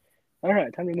 Okay. All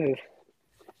right. Time to move.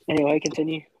 Anyway,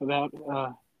 continue about.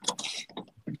 Well,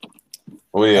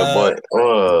 yeah, Uh, but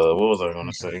what was I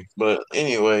gonna say? But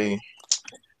anyway,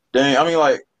 dang, I mean,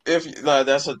 like if like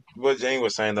that's what Jane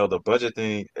was saying though. The budget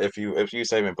thing. If you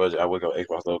saving budget, I would go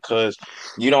Xbox though, cause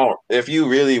you don't. If you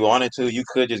really wanted to, you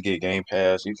could just get Game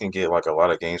Pass. You can get like a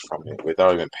lot of games from it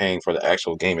without even paying for the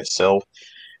actual game itself,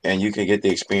 and you can get the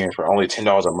experience for only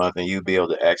 $10 a month, and you'd be able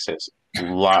to access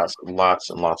lots and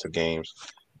lots of games.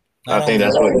 not I think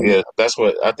only that's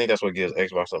what gives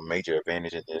Xbox a major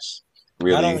advantage in this. not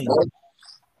Really, only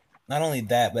not only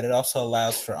that, but it also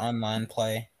allows for online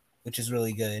play, which is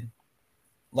really good.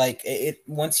 Like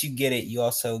once you get it, you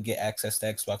also get access to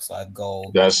Xbox Live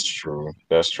Gold. that's true.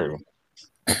 That's true.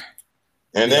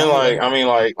 And The then only like other, I mean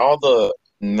like all the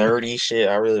nerdy shit,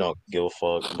 I really don't give a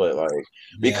fuck. But like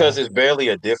because yeah, it's barely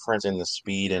a difference in the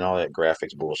speed and all that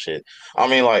graphics bullshit. I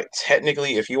mean like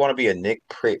technically, if you want to be a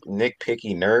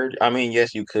nitpicky nerd, I mean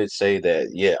yes, you could say that.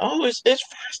 Yeah, oh it's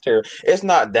faster. It's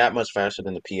not that much faster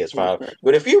than the PS5. PS5.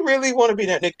 But if you really want to be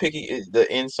that nitpicky, the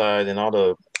inside and all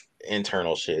the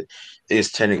internal shit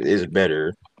is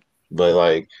better. But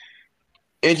like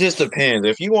it just depends.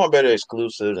 If you want better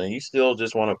exclusives and you still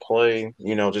just want to play,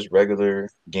 just regular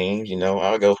games,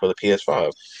 I'll go for the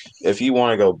PS5. If you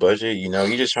want to go budget, you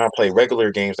just trying to play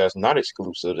regular games that's not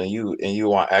exclusive and you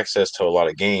want access to a lot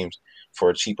of games for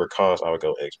a cheaper cost, I would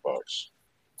go Xbox.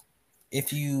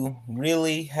 if you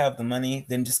really have the money,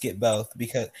 then just get both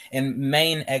because and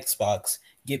main Xbox,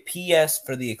 get PS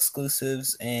for the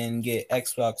exclusives and get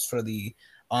Xbox for the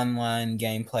online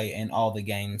gameplay and all the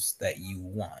games that you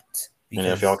want. And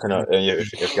if y'all Because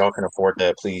can, if y'all can afford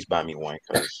that, please buy me one,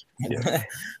 cause yeah.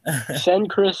 Send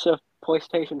Chris a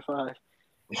PlayStation 5.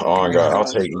 Oh my God, I'll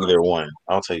Anyways, take either one.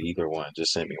 I'll take either one.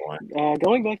 Just send me one.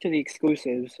 going back to the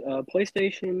exclusives,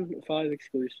 PlayStation 5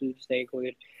 exclusives, they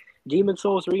include Demon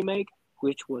Souls Remake,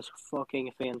 which was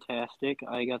fucking fantastic.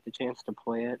 I got the chance to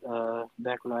play it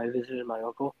back when I visited my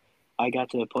uncle. I got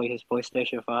to play his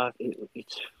PlayStation 5.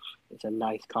 It's a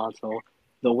nice console.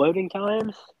 The loading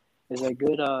times is a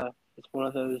good, it's one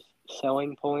of those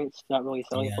selling points. Not really a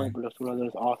selling yeah, point, but it's one of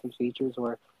those awesome features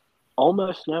where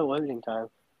almost no loading time.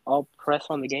 I'll press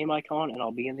on the game icon and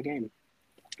I'll be in the game.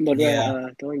 But yeah,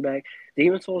 going back,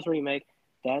 Demon Souls remake.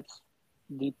 That's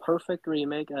the perfect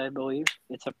remake, I believe.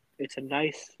 It's a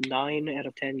nice 9 out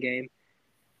of 10 game.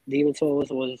 Demon Souls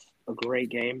was a great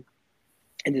game,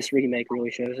 and this remake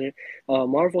really shows it.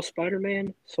 Marvel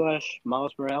Spider-Man /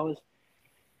 Miles Morales.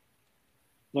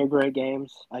 They're great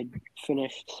games. I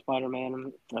finished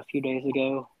Spider-Man a few days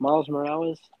ago. Miles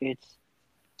Morales. The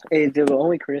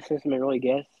only criticism I really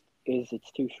guess is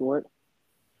it's too short.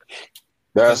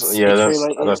 That's It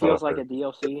what I feels like heard. a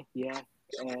DLC. Yeah.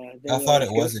 I Then we thought have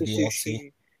it was Ghost a of DLC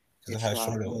Tsushima. because of It's how not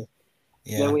short it really. was.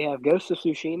 Then Yeah. we have Ghost of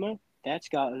Tsushima. That's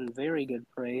gotten very good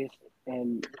praise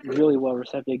and really well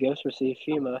received. Ghost of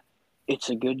Tsushima, it's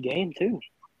a good game too.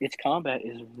 Its combat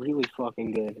is really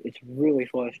fucking good. It's really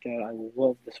fleshed out. I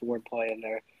love the swordplay in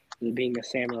there, being a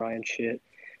samurai and shit.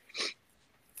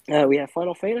 We have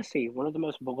Final Fantasy, one of the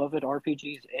most beloved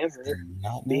RPGs ever, Did not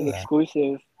know being that.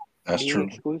 exclusive. That's Being true.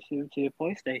 exclusive to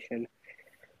PlayStation.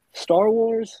 Star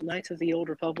Wars, Knights of the Old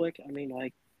Republic. I mean,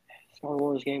 like, Star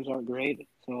Wars games aren't great,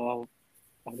 so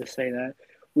I'll just say that.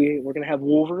 We're gonna have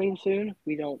Wolverine soon.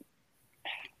 We got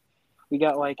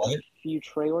like a What? few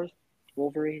trailers.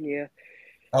 Wolverine, yeah.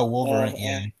 Oh,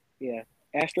 Wolverine. Yeah.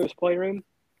 Astro's Playroom.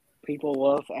 People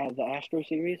love the Astro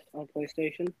series on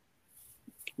PlayStation.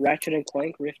 Ratchet and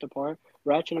Clank Rift Apart.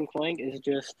 Ratchet and Clank is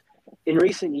just in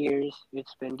recent years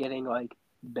it's been getting like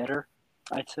better.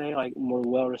 I'd say like more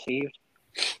well received.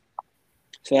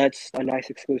 So that's a nice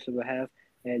exclusive to have.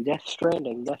 And Death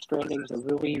Stranding. Death Stranding is a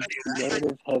really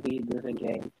narrative heavy driven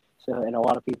game. So and a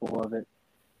lot of people love it.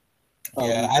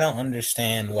 Yeah, I don't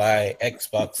understand why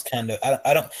Xbox kind of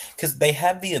I don't because they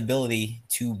have the ability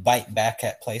to bite back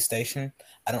at PlayStation.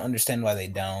 I don't understand why they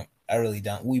don't. I really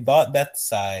don't. We bought Beth's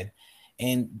Side,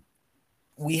 and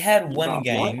we had You one bought what?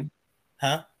 game,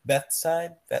 huh? Beth's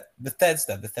Side,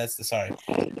 Bethesda. Sorry,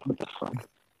 What the fuck?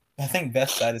 I think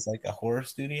Beth's Side is like a horror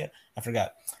studio. I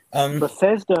forgot.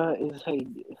 Bethesda is a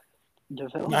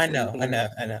developing I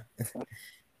know.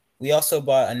 We also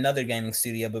bought another gaming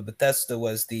studio, but Bethesda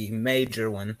was the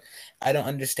major one. I don't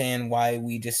understand why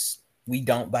we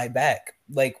don't buy back.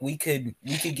 Like we could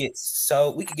get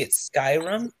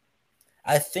Skyrim.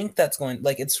 I think that's going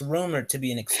like it's rumored to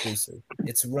be an exclusive.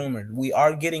 It's rumored. We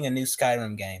are getting a new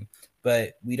Skyrim game,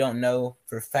 but we don't know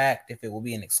for fact if it will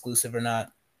be an exclusive or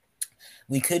not.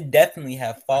 We could definitely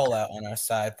have Fallout on our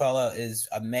side. Fallout is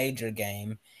a major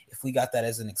game. If we got that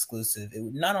as an exclusive, it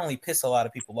would not only piss a lot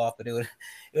of people off, but it would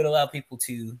allow people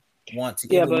to want to.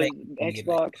 It Yeah, would but make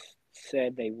Xbox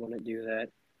said they wouldn't do that,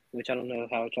 which I don't know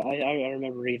how. I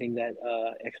remember reading that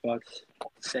Xbox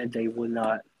said they would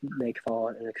not make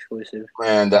Fallout an exclusive.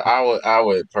 Man,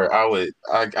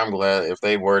 I'm glad if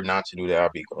they were not to do that,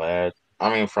 I'd be glad.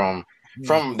 I mean, from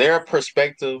their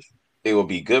perspective, it would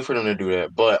be good for them to do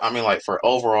that. But I mean, like for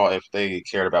overall, if they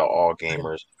cared about all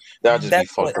gamers, that would just be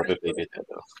That's what fucked up if they did that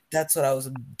though. that's what I was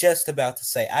just about to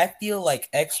say. I feel like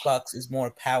Xbox is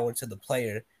more power to the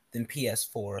player than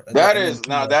PS4. That And then is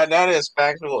now that is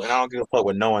factual, and I don't give a fuck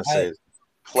what no one I says.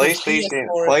 because PS4,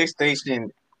 PlayStation.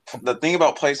 The thing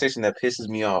about PlayStation that pisses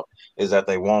me off is that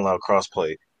they won't allow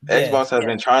crossplay. yes, Xbox has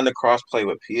been trying to crossplay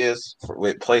with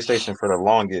with PlayStation for the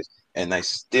longest, and they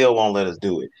still won't let us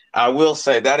do it. I will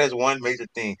say that is one major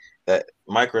thing that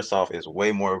Microsoft is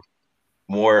way more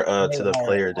they to the are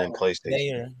player than they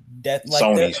PlayStation. are that like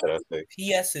their Sony, should I say?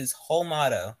 PS's whole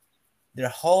motto, their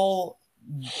whole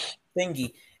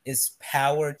thingy is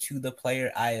power to the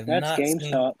player. I have That's not seen.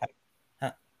 GameStop.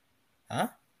 Huh?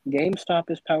 GameStop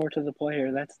is power to the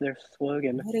player. That's their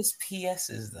slogan. What is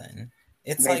PS's then?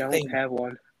 It's They like don't have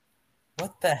one.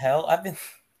 What the hell? I've been.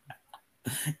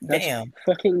 That's Damn.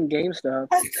 fucking GameStop.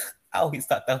 I always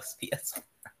thought that was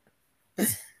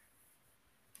PS.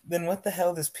 Then what the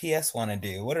hell does PS want to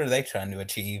do? What are they trying to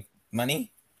achieve?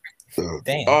 Money? Damn.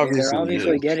 They're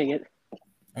obviously getting it.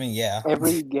 I mean, yeah.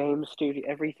 Every game studio,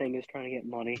 everything is trying to get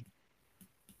money.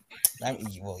 I mean,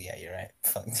 well, yeah, you're right.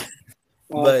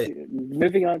 But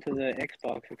moving on to the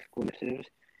Xbox exclusives,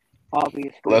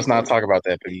 obviously. Let's not talk about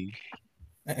that, please.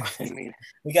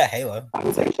 We got Halo.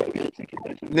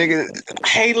 Nigga,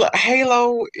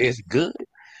 Halo is good.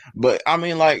 But I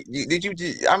mean, like, did you?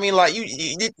 I mean, like,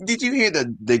 did you hear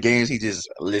the games he just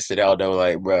listed out though?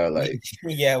 Like, bro, like,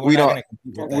 yeah, we're we not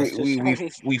don't, gonna compete with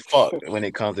that. we fucked when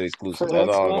it comes to exclusives. For That's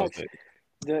all I'm gonna Xbox, say.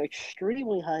 the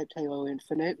extremely hyped Halo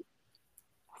Infinite,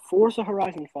 Forza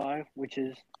Horizon 5, which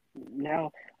is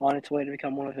now on its way to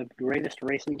become one of the greatest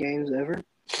racing games ever.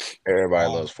 Everybody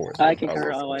loves Forza. I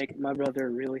concur. My brother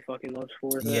really fucking loves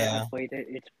Forza. Yeah, I played it.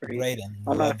 It's pretty. Brayden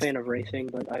I'm not a fan of racing,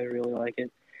 but I really like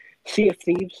it. Sea of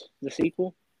Thieves, the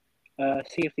sequel.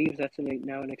 Sea of Thieves, that's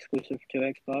now an exclusive to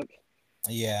Xbox.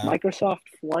 Yeah. Microsoft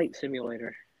Flight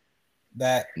Simulator.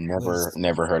 That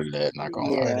never heard of that. Not gonna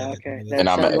lie. Yeah, okay. And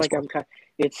I'm an Xbox.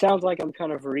 It sounds like I'm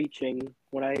kind of reaching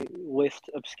when I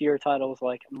list obscure titles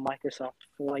like Microsoft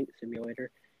Flight Simulator.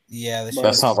 Yeah,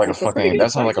 that sounds like a fucking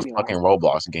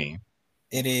Roblox game.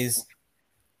 It is.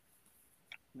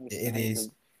 It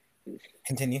is.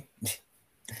 Continue.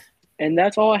 And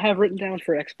that's all I have written down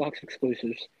for Xbox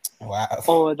exclusives. Wow.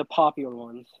 Oh, the popular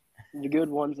ones, the good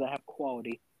ones that have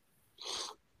quality.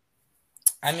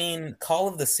 I mean, Call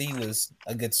of the Sea was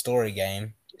a good story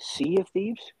game. Sea of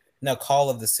Thieves? No, Call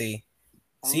of the Sea.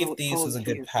 I don't Sea know of what Thieves Call of was the a Sea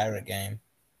good is. pirate game.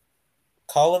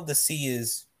 Call of the Sea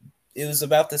it was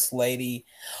about this lady,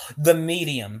 The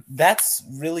Medium.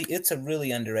 It's a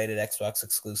really underrated Xbox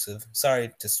exclusive.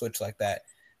 Sorry to switch like that.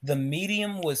 The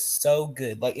Medium was so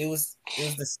good. Like it was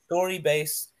the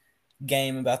story-based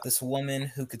game about this woman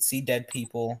who could see dead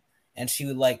people, and she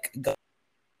would like go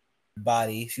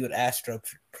body. She would astro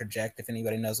project. If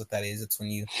anybody knows what that is, it's when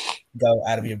you go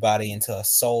out of your body into a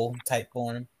soul type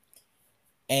form.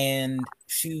 And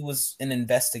she was an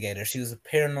investigator. She was a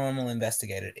paranormal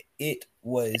investigator. It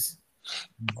was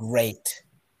great.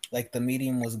 Like the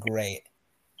medium was great.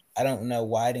 I don't know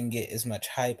why I didn't get as much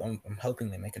hype. I'm hoping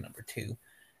they make a number two.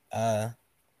 But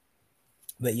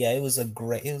yeah, it was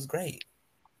great.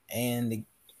 And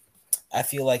I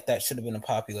feel like that should have been a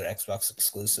popular Xbox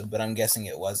exclusive, but I'm guessing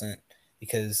it wasn't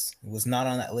because it was not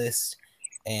on that list,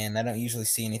 and I don't usually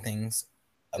see anything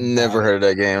Never about it. heard of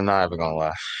that game. Not even gonna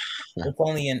lie.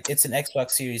 It's an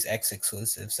Xbox Series X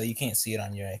exclusive, so you can't see it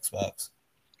on your Xbox.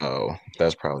 Oh,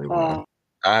 that's probably why. Uh,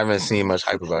 I haven't seen much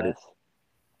hype about it.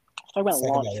 Let's talk about Talk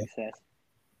launch about it. success.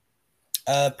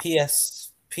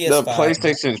 The PS5.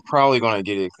 PlayStation is probably gonna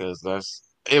get it because that's,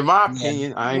 in my Yeah.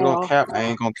 opinion, I ain't gonna No, cap. I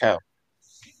ain't gonna cap.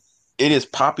 It is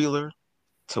popular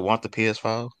to want the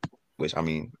PS5, which I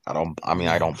mean, I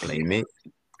Yeah, don't blame it.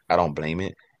 I don't blame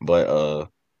it. But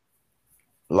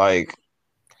like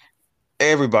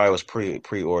everybody was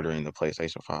pre-ordering the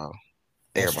PlayStation 5.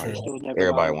 that's Everybody, true. still never got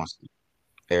everybody it. wants,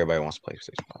 everybody wants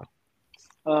PlayStation 5.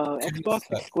 Xbox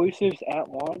exclusives at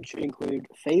launch include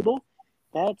Fable.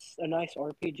 That's a nice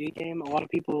RPG game. A lot of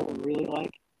people really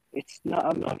like. It's not.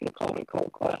 I'm not gonna call it a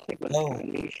cult classic, but it's kind of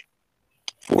niche.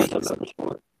 Forza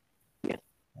Motorsport. Yeah.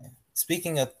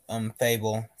 Speaking of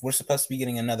Fable, we're supposed to be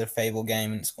getting another Fable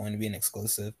game, and it's going to be an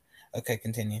exclusive. Okay,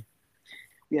 continue.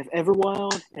 We have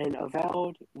Everwild and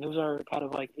Avowed. Those are kind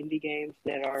of like indie games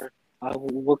that are. I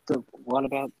looked up a lot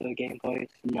about the gameplay.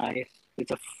 It's nice.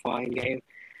 It's a fine game.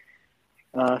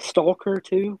 Stalker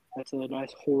 2. That's a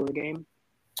nice horror game.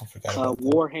 I forgot about that.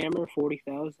 Warhammer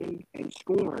 40,000 and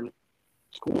Scorn.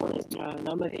 Scorn is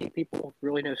not many people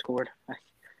really know Scorn.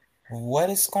 What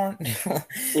is Scorn?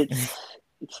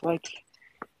 It's like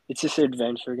it's just an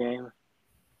adventure game.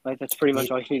 Like that's pretty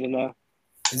much all you need to know.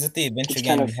 Is it the adventure It's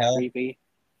game kind of in hell? creepy.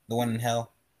 The one in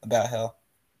hell? About hell?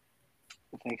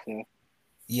 I think so.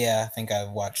 Yeah, I think I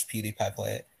watched PewDiePie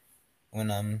play it when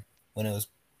it was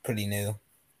pretty new.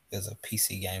 It was a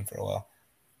PC game for a while.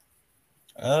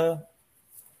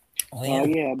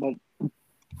 Yeah, but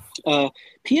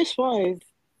PS5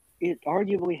 it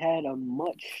arguably had a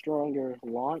much stronger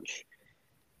launch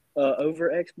over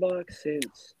Xbox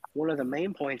since one of the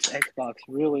main points the Xbox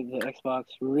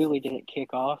really didn't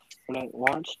kick off when it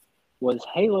launched was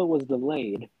Halo was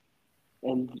delayed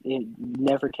and it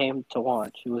never came to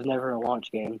launch. It was never a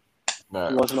launch game.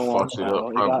 That It wasn't a launch fucks it up,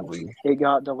 title. probably. It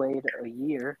got delayed a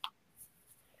year.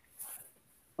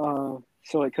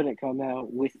 So it couldn't come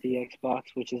out with the Xbox,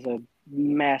 which is a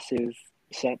massive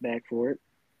setback for it.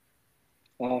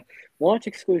 Launch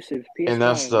exclusive PS5. And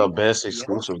that's the best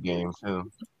exclusive game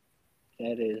too.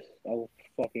 That is. I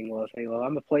fucking love Halo.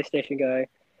 I'm a PlayStation guy,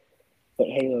 but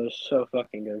Halo is so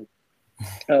fucking good.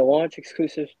 Launch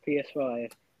exclusive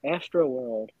PS5. Astro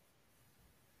World.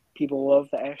 People love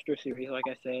the Astro series, like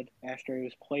I said.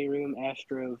 Astro's Playroom,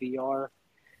 Astro VR.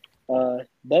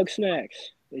 Bug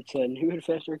Snacks. It's a new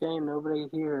adventure game. Nobody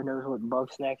here knows what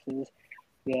Bug Snacks is.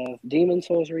 We have Demon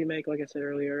Souls remake, like I said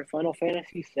earlier. Final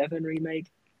Fantasy VII remake,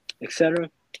 etc.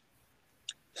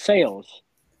 Sales.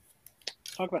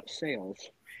 Talk about sales.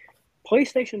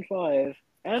 PlayStation 5,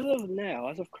 as of now,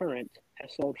 as of current, has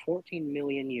sold 14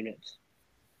 million units.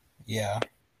 Yeah.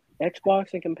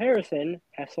 Xbox, in comparison,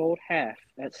 has sold half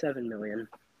at 7 million.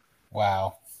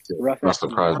 Wow. Rough Not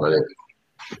estimate. surprised by that.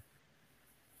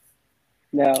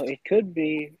 Now, it could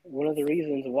be one of the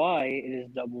reasons why it has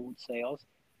doubled sales.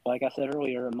 Like I said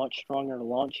earlier, a much stronger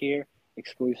launch here,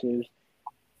 exclusives,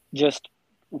 just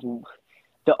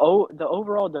the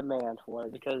overall demand for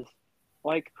it. Because,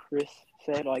 like Chris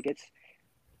said, like it's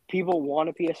people want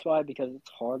a PS5 because it's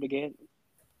hard to get,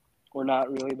 or not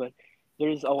really, but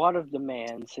there's a lot of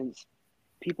demand since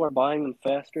people are buying them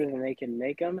faster than they can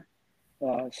make them,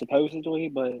 supposedly.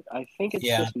 But I think it's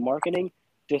just marketing,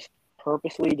 just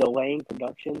purposely delaying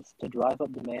productions to drive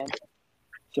up demand.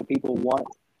 So people want,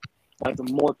 like, the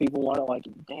more people want it, like,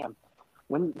 damn,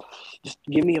 just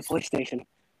give me a PlayStation.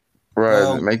 Right,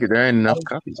 Well, make it. There ain't enough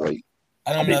copies. Like,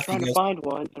 I don't I've know been if you trying to guys. find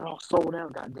one. They're all sold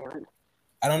out. God damn it.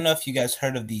 I don't know if you guys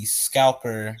heard of the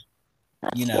scalper.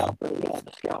 You know. Scalper, yeah,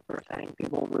 the scalper thing.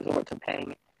 People resort to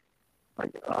paying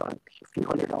like a few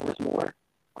 $100s more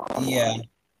online. Yeah.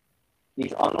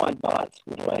 These online bots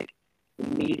would like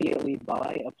immediately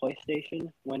buy a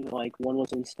PlayStation when like one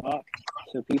was in stock,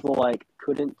 so people like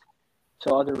couldn't,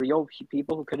 so other real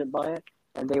people who couldn't buy it,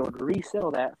 and they would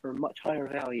resell that for much higher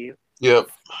value.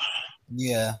 Yep.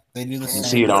 Yeah, they do the You same.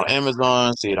 see it on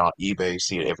Amazon, see it on eBay,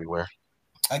 see it everywhere.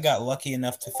 I got lucky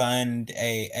enough to find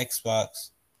a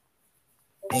Xbox.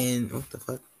 And what the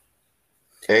fuck?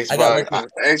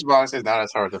 Xbox is not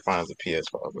as hard to find as a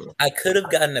PS5. Bro. I could have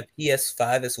gotten a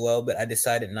PS5 as well, but I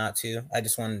decided not to. I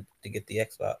just wanted to get the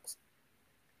Xbox.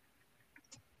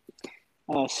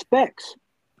 Specs,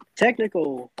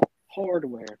 technical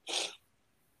hardware.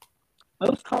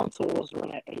 Most consoles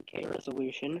run at 8K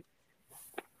resolution.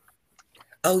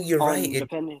 Oh, you're right.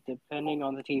 Depending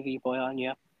on the TV play on,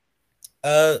 yeah.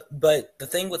 But the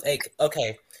thing with 8K,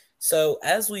 okay, so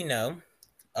as we know,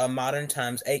 modern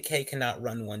times 8K cannot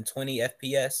run 120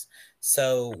 FPS.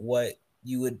 So what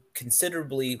you would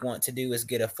considerably want to do is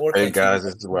get a 4K. Hey guys,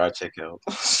 this is where I check out.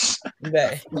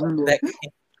 that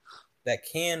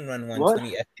can run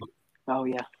 120 FPS. Oh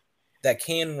yeah. That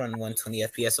can run 120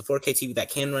 FPS, a 4K TV that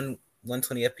can run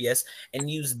 120 FPS, and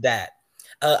use that.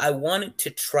 I wanted to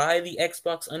try the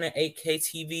Xbox on an 8K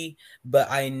TV,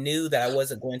 but I knew that I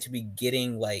wasn't going to be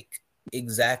getting like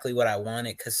exactly what I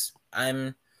wanted because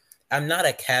I'm not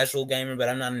a casual gamer, but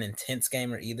I'm not an intense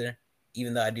gamer either.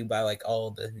 Even though I do buy like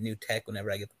all the new tech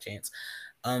whenever I get the chance.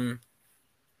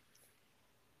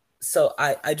 So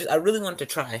I really wanted to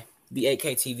try the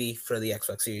 8K TV for the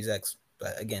Xbox Series X,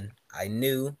 but again, I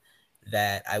knew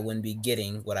that I wouldn't be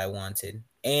getting what I wanted,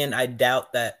 and I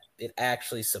doubt that it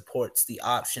actually supports the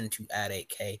option to add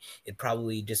 8K. It'd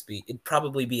probably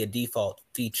be a default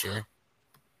feature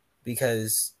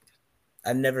because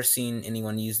I've never seen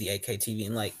anyone use the 8K TV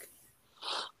and like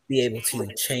be able to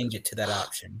change it to that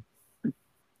option.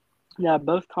 Yeah,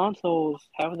 both consoles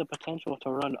have the potential to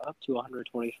run up to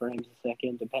 120 frames a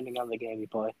second, depending on the game you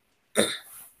play.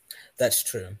 That's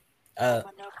true.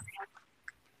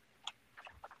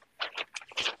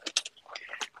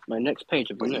 My next page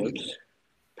of notes.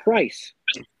 Price.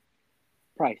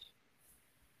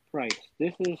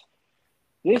 This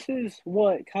is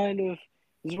where it kind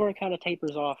of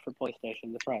tapers off for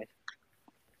PlayStation, the price.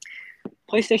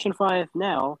 PlayStation 5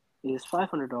 now is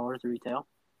 $500 retail.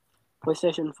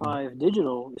 PlayStation 5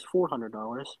 digital is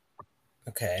 $400.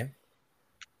 Okay.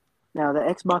 Now the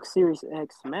Xbox Series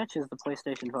X matches the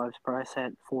PlayStation 5's price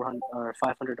at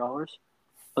 $500,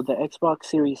 but the Xbox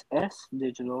Series S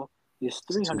digital is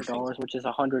 $300, which is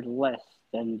 $100 less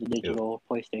than the digital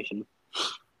PlayStation.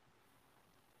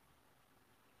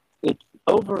 It's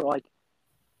over like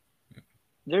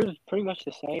they're pretty much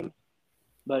the same,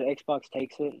 but Xbox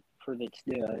takes it for the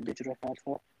digital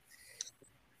console.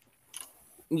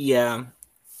 Yeah,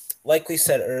 like we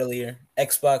said earlier,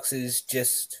 Xbox is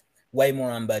just way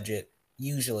more on budget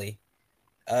usually.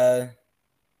 I'm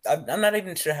not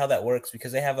even sure how that works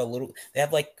because they have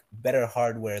like better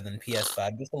hardware than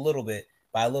PS5, just a little bit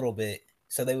by a little bit.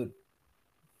 So they would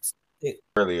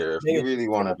earlier, if you really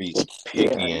want to be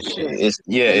picky and shit,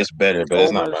 it's better, but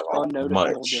it's not by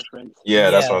much. Difference.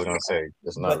 Yeah, that's what I was gonna say.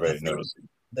 It's not very noticeable.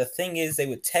 The thing is, they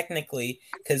would technically,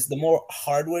 because the more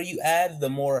hardware you add, the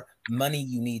more money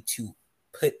you need to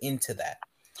put into that.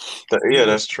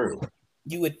 That's true.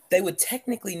 They would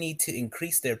technically need to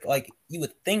increase their, like, you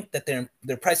would think that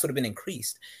their price would have been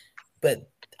increased, but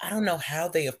I don't know how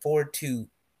they afford to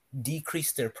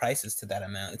decrease their prices to that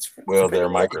amount. They're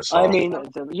Microsoft. I mean,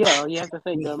 you have to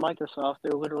think they're Microsoft.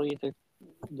 They're literally but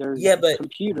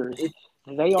computers.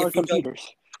 They are computers.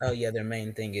 Oh yeah, their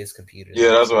main thing is computers.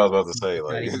 Yeah, that's what I was about to say.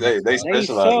 Like they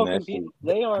specialize in that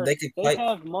shit. They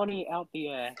have money out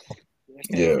the ass.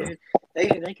 Okay?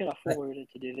 Yeah, they can afford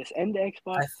to do this, and the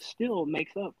Xbox still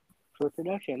makes up for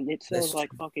production. It sells like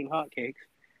fucking hotcakes.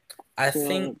 I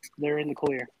think they're in the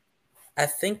clear. I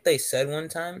think they said one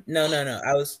time. No.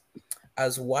 I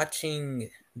was watching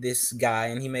this guy,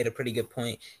 and he made a pretty good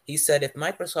point. He said if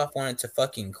Microsoft wanted to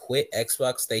fucking quit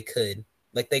Xbox, they could.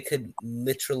 Like they could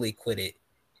literally quit it.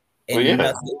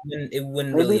 And it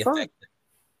wouldn't really affect it.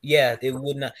 Yeah, it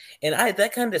would not. And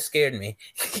that kind of scared me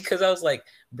because I was like,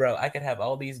 bro, I could have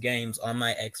all these games on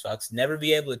my Xbox, never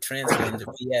be able to transfer into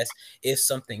PS if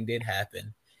something did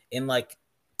happen. And like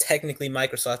technically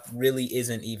Microsoft really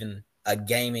isn't even a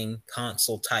gaming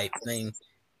console type thing.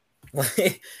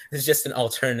 It's just an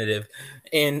alternative.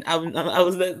 And I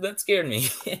was that scared me.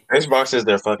 Xbox is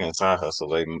their fucking side hustle.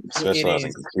 They specialize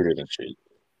in computers and shit.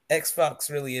 Xbox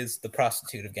really is the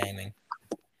prostitute of gaming.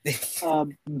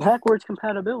 Backwards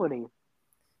compatibility.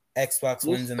 Xbox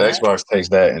wins in that. Xbox takes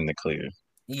that in the clear.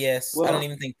 Yes, I don't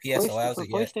even think PS allows it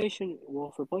yet.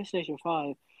 For PlayStation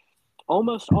 5,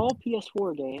 almost all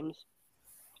PS4 games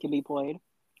can be played.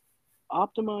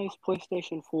 Optimize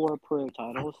PlayStation 4 Pro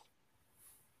titles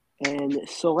and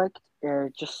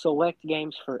just select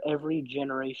games for every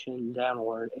generation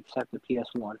downward except the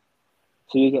PS1.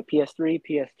 So you get PS3,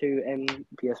 PS2, and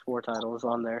PS4 titles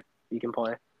on there you can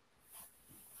play.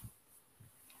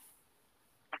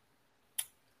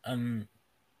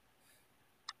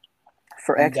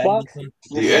 For Xbox,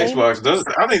 the Xbox does.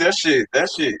 I think that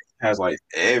shit has like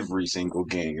every single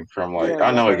game from like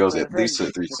I know it goes at least to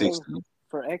 360.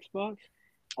 For Xbox,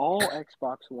 all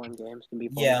Xbox One games can be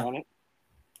played on it.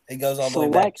 It goes all the way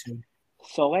back to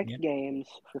select games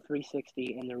for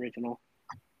 360 in the original.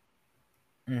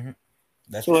 Mm-hmm.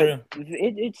 That's so true.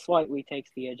 It slightly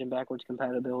takes the edge in backwards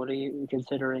compatibility,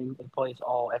 considering it plays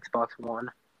all Xbox One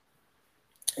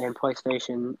and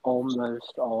PlayStation,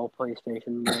 almost all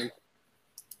PlayStation games.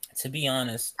 To be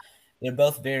honest, they're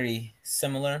both very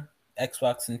similar,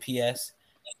 Xbox and PS.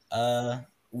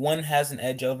 One has an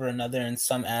edge over another in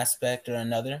some aspect or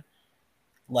another.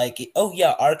 Like,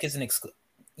 Ark is an exclusive.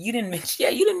 You didn't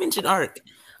mention Ark.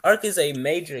 Ark is a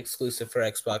major exclusive for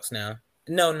Xbox now.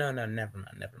 No, never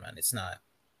mind. It's not.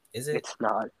 Is it? It's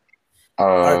not.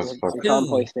 It's on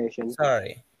PlayStation.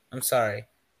 I'm sorry.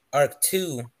 Ark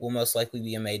 2 will most likely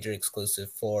be a major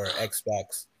exclusive for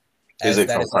Xbox. Is it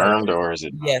confirmed or is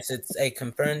it? Yes, it's a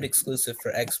confirmed exclusive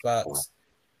for Xbox.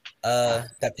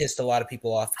 That pissed a lot of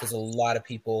people off because a lot of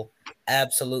people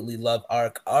absolutely love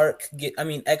Ark.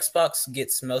 Xbox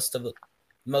gets most of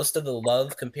the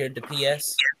love compared to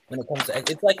PS when it comes to.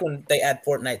 It's like when they add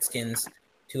Fortnite skins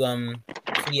to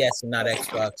PS and not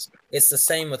Xbox. It's the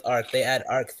same with Ark. They add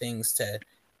Ark things to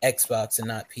Xbox and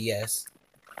not PS.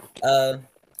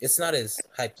 It's not as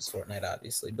hyped as Fortnite,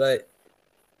 obviously, but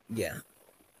yeah,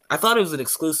 I thought it was an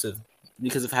exclusive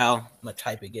because of how much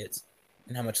hype it gets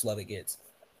and how much love it gets.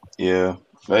 Yeah,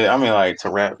 but I mean, like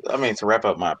to wrap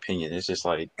up my opinion, it's just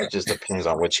like it just depends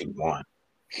on what you want,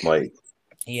 like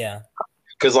yeah,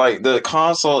 because like the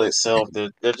console itself,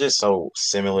 they're just so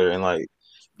similar and like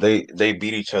they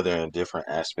beat each other in different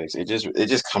aspects. It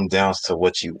just comes down to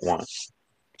what you want.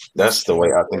 That's the way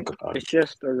I think about it. It's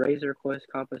just a razor quest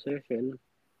competition.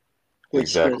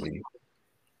 Exactly.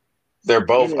 They're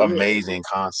both amazing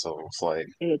consoles. Like,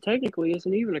 and it technically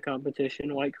isn't even a competition,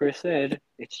 like Chris said.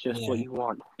 It's just what you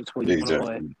want. It's what you want to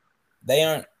play. They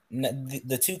aren't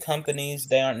the two companies.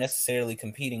 They aren't necessarily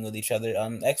competing with each other.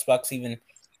 Xbox even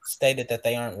stated that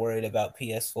they aren't worried about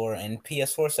PS4, and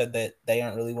PS4 said that they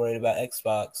aren't really worried about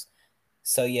Xbox.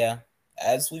 So yeah,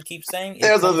 as we keep saying,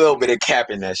 there's a little bit of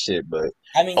cap in that shit, but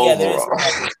I mean, yeah, there is.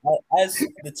 As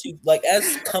the two, like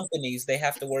as companies, they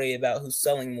have to worry about who's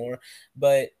selling more,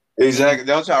 but. Exactly.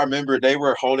 Don't y'all remember they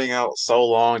were holding out so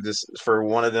long just for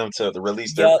one of them to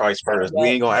release their price first? We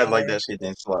ain't gonna act like that shit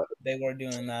didn't slide. They were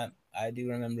doing that. I do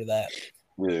remember that.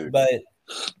 Yeah. But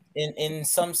in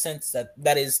some sense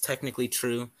that is technically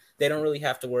true. They don't really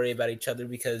have to worry about each other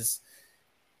because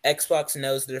Xbox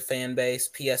knows their fan base,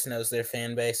 PS knows their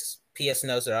fan base. PS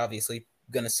knows they're obviously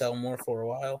gonna sell more for a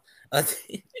while.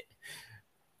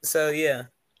 So yeah.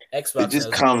 Xbox it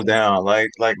just comes down, like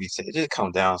you said, it just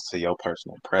comes down to your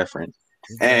personal preference.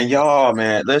 Exactly. And y'all,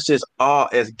 man, let's just all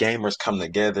as gamers come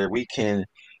together. We can,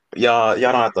 y'all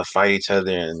don't have to fight each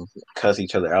other and cuss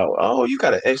each other out. Oh, you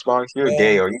got an Xbox, you're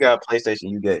gay, or you got a PlayStation,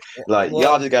 you gay. Like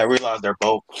y'all just gotta realize they're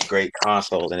both great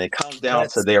consoles, and it comes down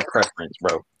to their preference,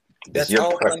 bro. That's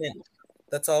all preference.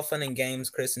 That's all fun in games,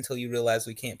 Chris, until you realize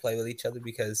we can't play with each other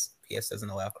because PS doesn't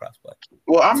allow crossplay.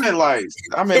 Well, I mean, like,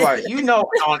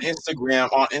 on Instagram,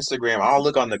 I'll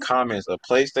look on the comments of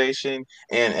PlayStation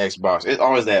and Xbox. It's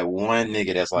always that one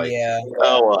nigga that's like,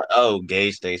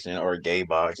 gay station or gay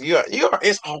box.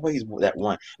 It's always that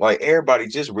one. Like, everybody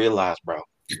just realize, bro,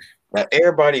 that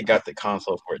everybody got the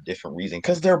console for a different reason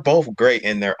because they're both great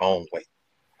in their own way.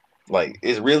 Like,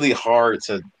 it's really hard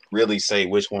to really say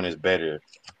which one is better.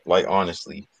 Like,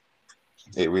 honestly,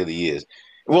 it really is.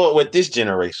 Well, with this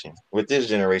generation,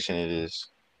 it is.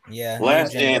 Yeah.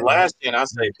 Last gen, I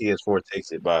say PS4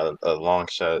 takes it by a long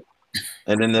shot,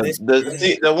 and then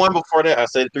the one before that, I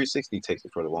said 360 takes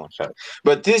it for the long shot.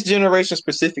 But this generation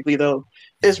specifically, though,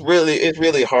 it's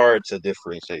really hard to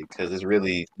differentiate because they're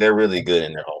really good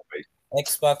in their own way.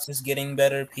 Xbox is getting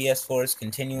better. PS4 is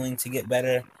continuing to get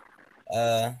better.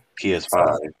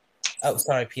 PS5.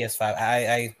 Sorry, PS5.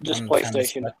 I'm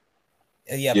PlayStation.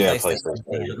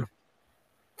 PlayStation.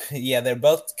 Yeah, they're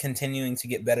both continuing to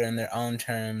get better in their own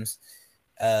terms.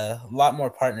 A lot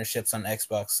more partnerships on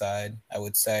Xbox side, I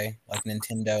would say, like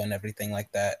Nintendo and everything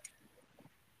like that.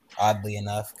 Oddly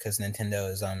enough, because Nintendo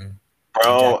is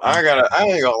Bro, Japanese. I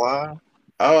ain't gonna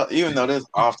lie. Even though this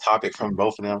off topic from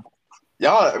both of them,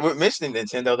 y'all mentioning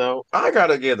Nintendo though, I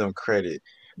gotta give them credit.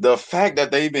 The fact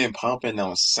that they've been pumping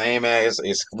them same ass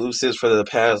exclusives for the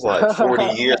past like 40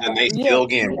 years and they Yeah, still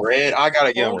getting bread, I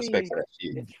gotta give them respect funny. for that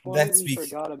shit. It's funny That's we because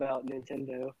forgot about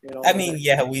Nintendo and I all mean, that.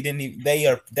 yeah, we didn't. Even, they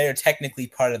are technically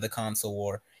part of the console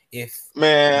war. If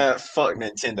Man, fuck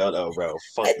Nintendo though, bro.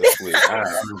 Fuck the Switch. I'm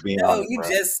being no,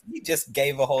 honest, bro. you just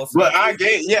gave a whole But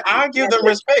speech. I give them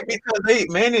respect because they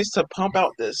managed to pump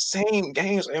out the same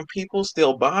games and people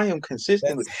still buy them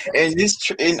consistently.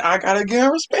 That's And I gotta give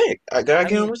them respect. I gotta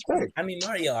give them respect. I mean,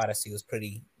 Mario Odyssey was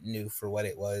pretty new for what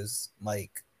it was.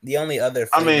 Like the only other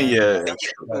I free mean, run. yeah.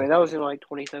 I mean, that was in like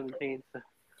 2017. So.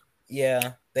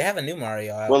 Yeah, they have a new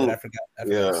Mario out, but Well, I forgot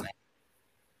yeah. its name.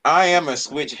 I am a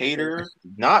Switch hater,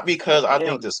 not because I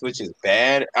think Damn. the Switch is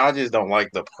bad. I just don't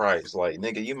like the price. Like,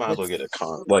 nigga, you might as well It's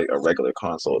get like a regular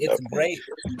console at it's that point. great.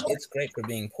 It's great for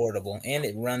being portable, and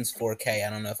it runs 4K. I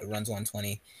don't know if it runs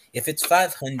 120. If it's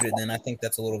 500, then I think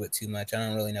that's a little bit too much. I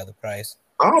don't really know the price.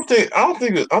 I think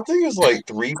it's like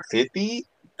 350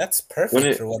 That's when perfect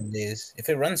it for what it is. If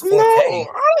it runs No, 4K,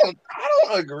 I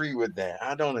don't agree with that.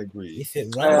 I don't agree. if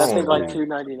it I I runs don't think like agree.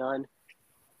 299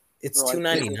 it's or two like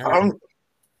ninety nine. 250. I'm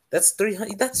That's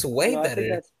 300. That's way No, I think better.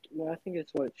 that's no, I think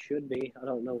it's what it should be. I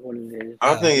don't know what it is.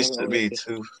 I Oh, think I'm it gonna should look be it.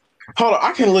 two. Hold on,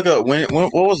 I can look up when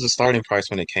what was the starting price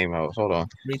when it came out. Hold on.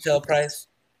 retail price.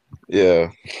 Yeah.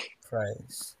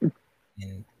 Price.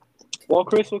 And While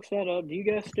Chris looks that up, do you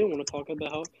guys still want to talk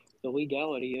about the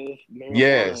legality of marijuana in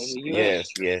Yes, the U.S.? yes,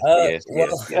 yes, uh, yes, yes,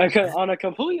 well, yes. Okay, on a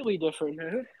completely different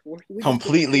note, we just did a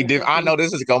Completely full different. I fucking. know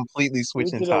this is a completely We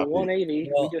switching did a topic. 180.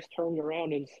 We well, just turned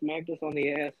around and smacked us on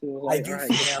the ass and was I like, "All do. right,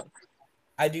 get out."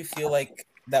 I do feel like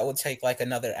that would take like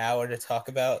another hour to talk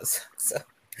about. So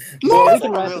Well, No, we because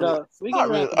can not wrap it really. up. We can Not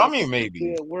wrap really. it I up mean, because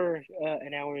maybe. we're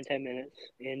an hour and 10 minutes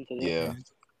into this. Yeah.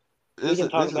 We can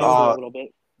talk This is about it for a all. little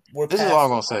bit. we're This is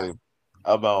all I'm past. gonna say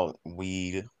about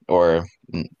weed or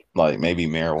like maybe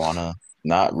marijuana.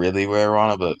 Not really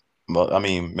marijuana, but I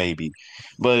mean maybe.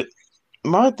 But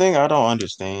my thing I don't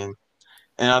understand,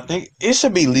 and I think it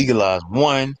should be legalized.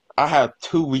 One, I have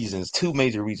two reasons, two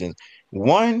major reasons.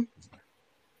 One,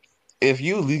 if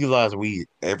you legalize weed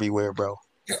everywhere, bro,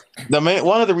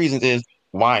 one of the reasons is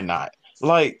why not?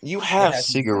 Like It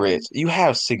has no point. you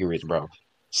have cigarettes, bro. Yeah,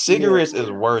 Cigarettes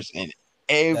is worse in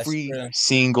That's every true.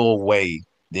 single way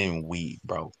than weed,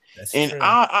 bro. That's And true.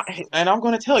 I'm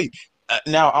gonna tell you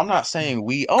now. I'm not saying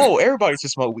weed. Oh, everybody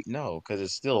should smoke weed. No, because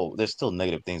there's still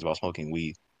negative things about smoking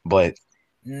weed. But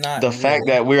Not the fact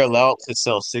really. that we're allowed to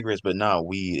sell cigarettes but not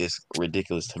weed is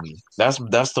ridiculous to me.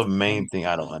 That's the main thing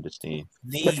I don't understand.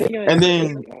 the The thing And is,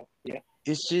 then yeah,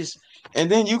 it's just, and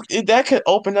then that could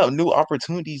open up new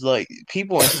opportunities. Like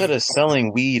people, instead of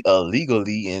selling weed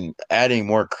illegally and adding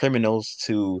more criminals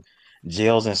to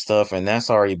jails and stuff, and that's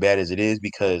already bad as it is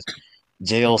because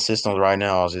jail systems right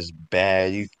now is just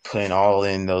bad. You putting all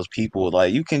in those people,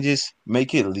 like you can just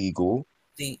make it legal,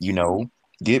 the you know,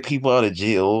 get people out of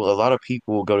jail. A lot of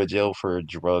people go to jail for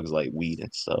drugs like weed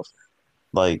and stuff.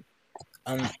 Like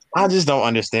um I just don't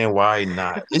understand why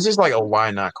not. It's just like a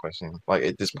why not question, like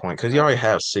at this point, because you already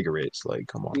have cigarettes. Like,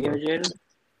 come on, you bro. know, Jaden,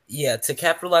 yeah, to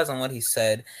capitalize on what he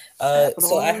said.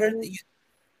 So I heard that capitalizing.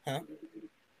 you,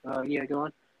 huh? Yeah, go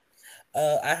on.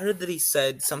 I heard that he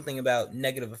said something about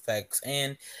negative effects,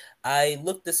 and I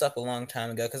looked this up a long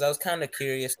time ago because I was kind of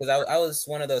curious because I was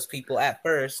one of those people at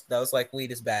first that was like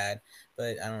weed is bad,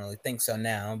 but I don't really think so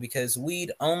now because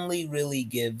weed only really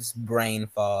gives brain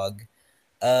fog.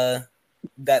 Uh,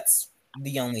 that's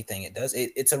the only thing it does.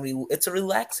 It's a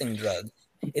relaxing drug.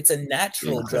 It's a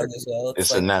natural drug Exactly. as well. It's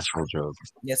It's a like natural drug.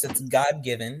 yes, it's God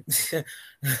given,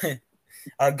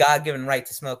 our God given right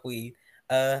to smoke weed.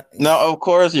 Uh, Now, of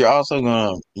course, you're also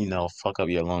gonna, fuck up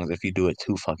your lungs if you do it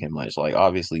too fucking much. Like,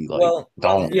 obviously, like, well,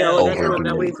 don't Yeah, well, that's what overdo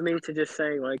that it. leads me to just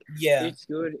say. Like, yeah. it's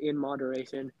good in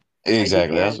moderation. Like, you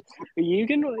Exactly. That's can, you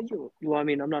can. Well, I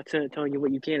mean, I'm not telling you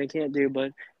what you can and can't do,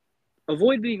 but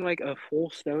avoid being like a full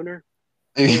stoner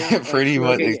for it, like pretty much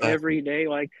smoking exactly every day.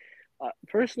 Like,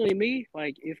 personally, me,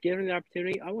 like, if given the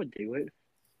opportunity, I would do it,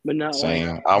 but not like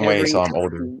same. I'm waiting till every I'm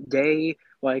older. day,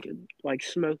 like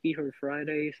Smokey from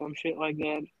Friday, some shit like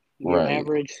that. Your Right.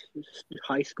 average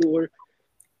high schooler.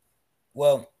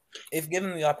 Well, if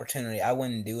given the opportunity, I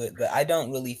wouldn't do it, but I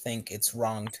don't really think it's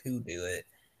wrong to do it.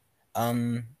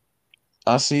 Um,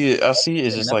 I see it. I see it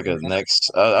as just like nothing a wrong.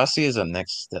 next. I see it as a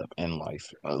next step in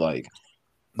life. There's a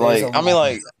I mean, lot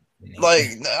more we need.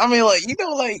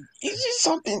 like it's just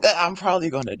something that I'm probably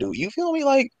gonna do. You feel me?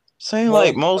 Like saying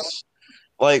like Well, most.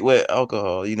 like with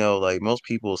alcohol, like most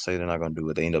people say they're not gonna do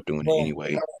it, they end up doing it Well,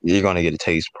 anyway. You're gonna get a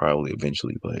taste probably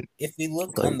eventually, but if we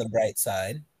look like, on the bright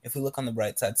side,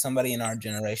 somebody in our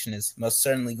generation is most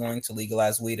certainly going to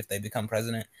legalize weed if they become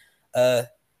president. So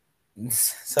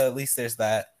at least there's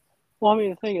that. Well, I mean,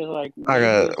 the thing is, like, I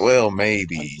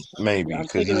maybe got it's. maybe I'm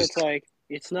because thinking it's like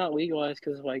it's not legalized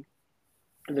because like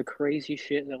the crazy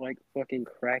shit that like fucking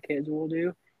crackheads will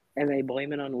do, and they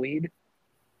blame it on weed,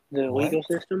 the What? legal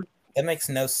system. That makes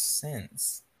no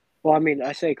sense. Well, I mean,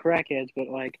 I say crackheads, but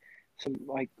like some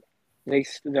like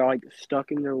they're like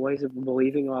stuck in their ways of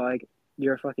believing like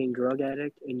you're a fucking drug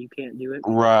addict and you can't do it.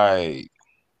 right.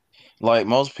 Like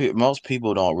most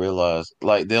people don't realize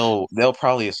like they'll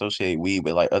probably associate weed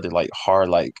with like other like hard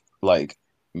like like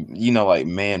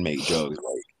man-made drugs,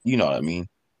 like what I mean.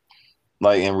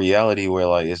 Like in reality, where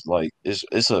like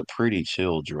it's a pretty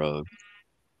chill drug.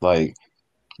 Like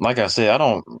like I said, I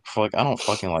don't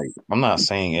fucking like. I'm not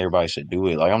saying everybody should do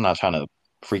it. Like I'm not trying to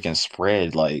freaking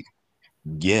spread like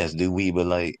yes, do weed, but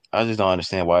like I just don't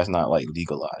understand why it's not like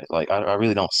legalized. Like I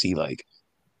really don't see like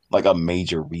a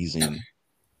major reason I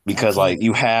because can't. like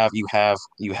you have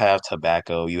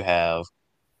tobacco, you have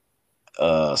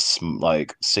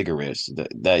like cigarettes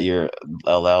that you're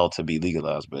allowed to be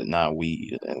legalized, but not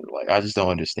weed. And like I just don't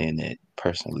understand that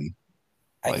personally.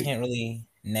 I Like can't really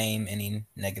name any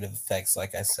negative effects.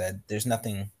 Like I said, there's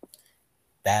nothing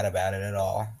bad about it at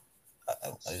all.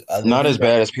 Other not than as that,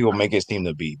 bad as people make it seem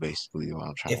to be, basically what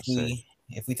I'm trying if to say.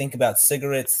 we think about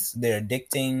cigarettes, they're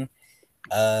addicting.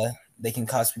 They can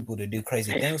cause people to do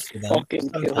crazy They things to them. fucking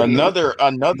kill Sometimes. you.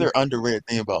 Another underrated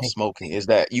thing about smoking is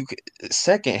that you could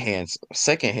secondhands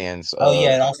Oh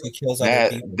yeah, it also kills other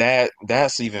people.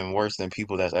 that's even worse than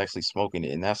people that's actually smoking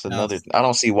it, and that's Now, another. I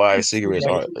don't see why cigarettes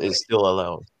are is still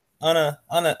allowed. on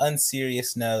an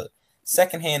unserious note,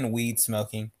 secondhand weed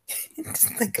smoking. Just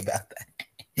think about that.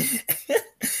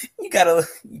 You got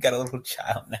a little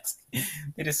child next to you.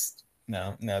 They just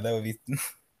no, that would be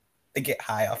they get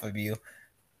high off of you.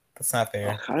 That's not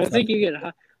fair. I don't think you get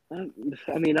high.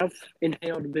 I mean, I've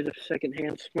inhaled a bit of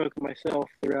secondhand smoke myself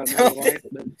throughout my life,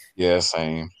 but Yeah,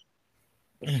 same.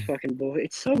 it's fucking boy,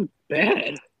 it's so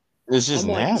bad. It's just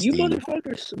I'm like, you nasty.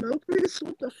 motherfuckers smoke this?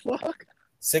 What the fuck?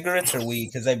 Cigarettes or weed,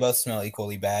 because they both smell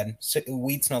equally bad.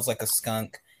 Weed smells like a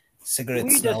skunk. Cigarettes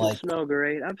Weed smell doesn't like smell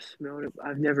great. I've smelled it.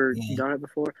 I've never yeah. done it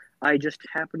before. I just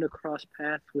happened to cross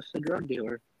paths with the drug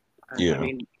dealer. I Yeah.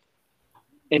 mean,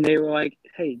 and they were like,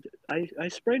 "Hey, I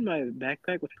sprayed my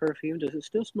backpack with perfume. Does it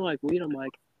still smell like weed?" I'm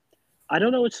like, "I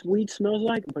don't know what weed smells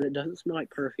like, but it doesn't smell like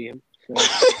perfume." So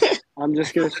I'm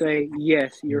just gonna say,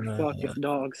 yes, you're fucked if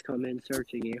dogs come in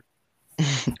searching you.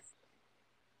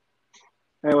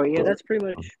 Anyway, yeah, that's pretty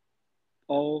much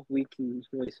all we can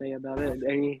really say about it.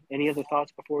 Any other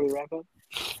thoughts before we wrap up?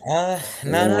 No,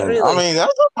 not I really. mean,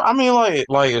 I mean,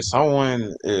 like if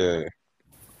someone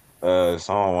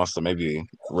wants to maybe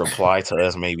reply to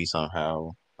us, maybe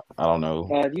somehow, I don't know,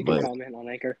 You can but comment on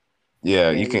Anchor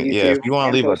yeah, you and can. Yeah, if YouTube. you want to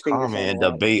I'm leave a posting this on comment a and lot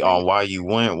of debate things. on why you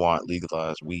wouldn't want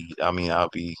legalized weed, I mean, I'll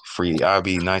be free. I'll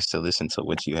be nice to listen to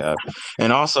what you have.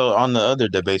 And also on the other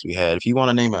debates we had, if you want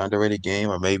to name an underrated game,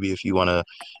 or maybe if you want to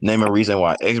name a reason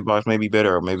why Xbox may be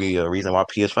better, or maybe a reason why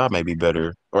PS5 may be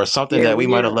better, or something that we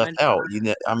might have left out,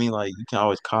 I mean, like you can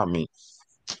always comment.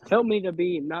 Help me to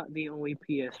be not the only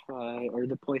PS5 or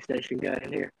the PlayStation guy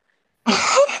in here.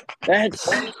 That's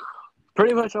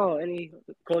pretty much all. Any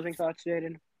closing thoughts,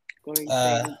 Jaden? Closing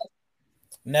statements?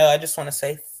 No, I just want to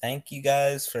say thank you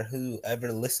guys for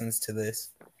whoever listens to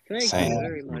this. Thank you Same.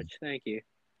 very much. Thank you.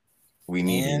 We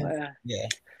need And it. yeah,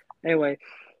 Anyway,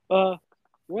 what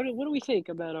do we think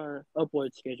about our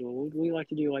upload schedule? Would we like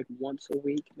to do like once a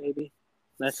week, maybe?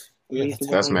 That's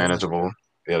reasonable That's for you. manageable.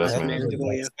 Yeah, that's That's manageable.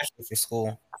 manageable, yeah. especially for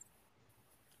school.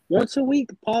 Once a week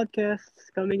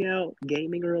podcasts coming out,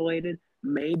 gaming related.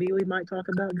 Maybe we might talk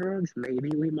about drugs. Maybe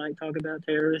we might talk about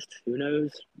terrorists. Who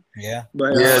knows? Yeah.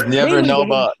 But Yeah, never mainly know games.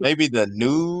 about maybe the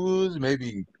news,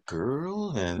 maybe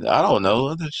girls, and I don't know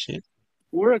other shit.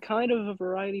 We're a kind of a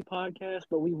variety podcast,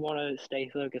 but we want to stay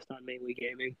focused on mainly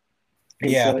gaming and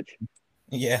Yeah. such.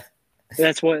 Yeah.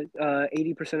 That's what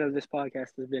 80% of this podcast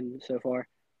has been so far.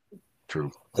 True.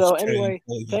 So That's true. anyway,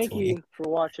 thank you for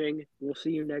watching. We'll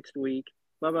see you next week.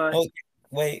 Bye-bye. Oh,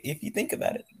 wait, if you think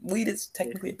about it, weed is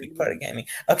technically a big part of gaming.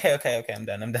 Okay, I'm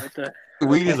done.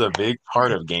 Weed is a big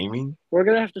part of gaming. We're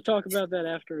going to have to talk about that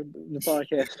after the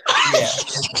podcast.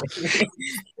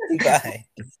 Yeah. Bye.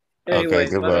 Anyway,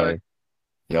 Okay, goodbye. bye-bye.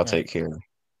 Y'all take care.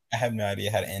 I have no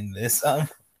idea how to end this.